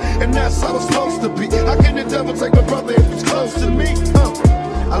strangers. And that's how it's supposed to be. How can the devil take my brother if he's close to me?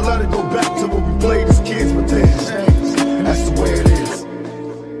 I let it go back to when we played as kids, but they changed. And that's the way it is.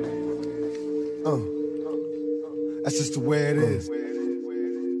 That's just the way it is.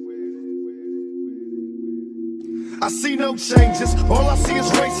 I see no changes, all I see is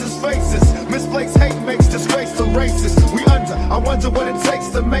racist faces. Misplaced hate makes disgrace to races. We under, I wonder what it takes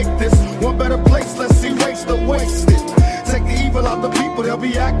to make this one better place. Let's erase the wasted. Take the evil out the people, they'll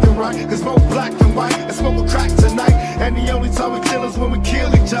be acting right. Cause both black and white, and smoke a crack tonight. And the only time we kill is when we kill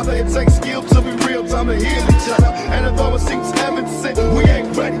each other. It takes skill to be real, time to heal each other. And although it seems evident, we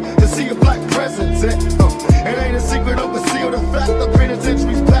ain't ready to see a black president. It ain't a secret, don't conceal the fact. The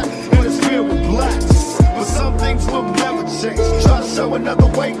penitentiary's packed and it's filled with blacks. But some things will never change. Try to show another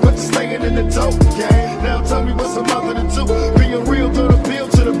way, but you're staying in the dope game. Now tell me what's a mother to do. Being real, don't appeal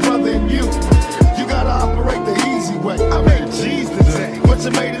to the brother in you. You gotta operate the easy way. I made G's today, but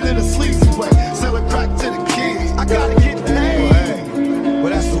you made it in a sleazy way. Selling crack to the kids, I gotta get paid. Well,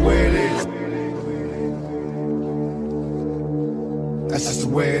 that's the way it is. That's just the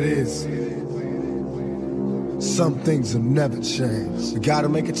way it is. Some things will never change. We gotta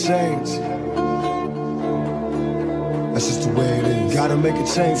make a change. That's just the way it is. Gotta make a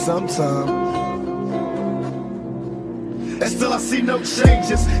change sometime. And still I see no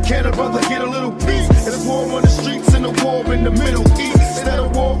changes. Can a brother get a little peace? It's war on the streets and a war in the Middle East. Instead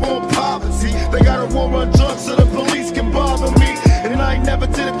of war on poverty, they got a war on drugs so the police can bother me. And I ain't never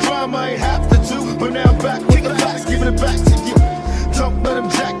did a crime I ain't have to do. But now I'm back with the facts, giving it back to you. Don't let them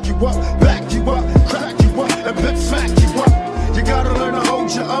jack you up, back you up, crack you up, and bitch smack you up. You gotta learn to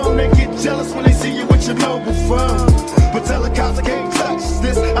hold your own. They get jealous when they see you with your mobile phone. But tell the cops I can't touch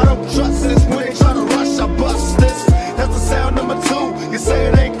this. I don't trust this. When they try to rush, I bust this. That's the sound number 2. You say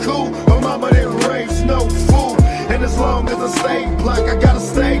it ain't cool, but mama didn't raise no fool. And as long as I stay black, I got a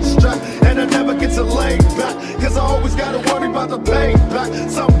stage strap. And I never get to lay back, cause I always gotta worry about the payback.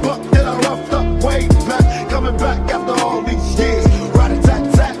 Some buck that I roughed up way back, coming back after all these years. Right a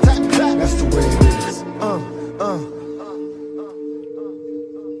tat tat tat tat. That's the way it is.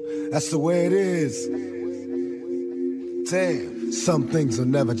 That's the way it is. Damn, some things will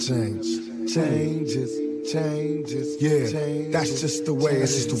never change. Changes, yeah. That's just the way.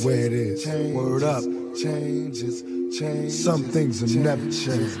 It's just the way it is. Word up. Changes. Some things will never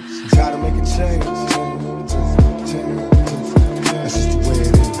change. You gotta make a change. That's just the way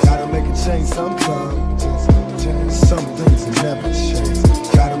it is. Gotta make a change sometime.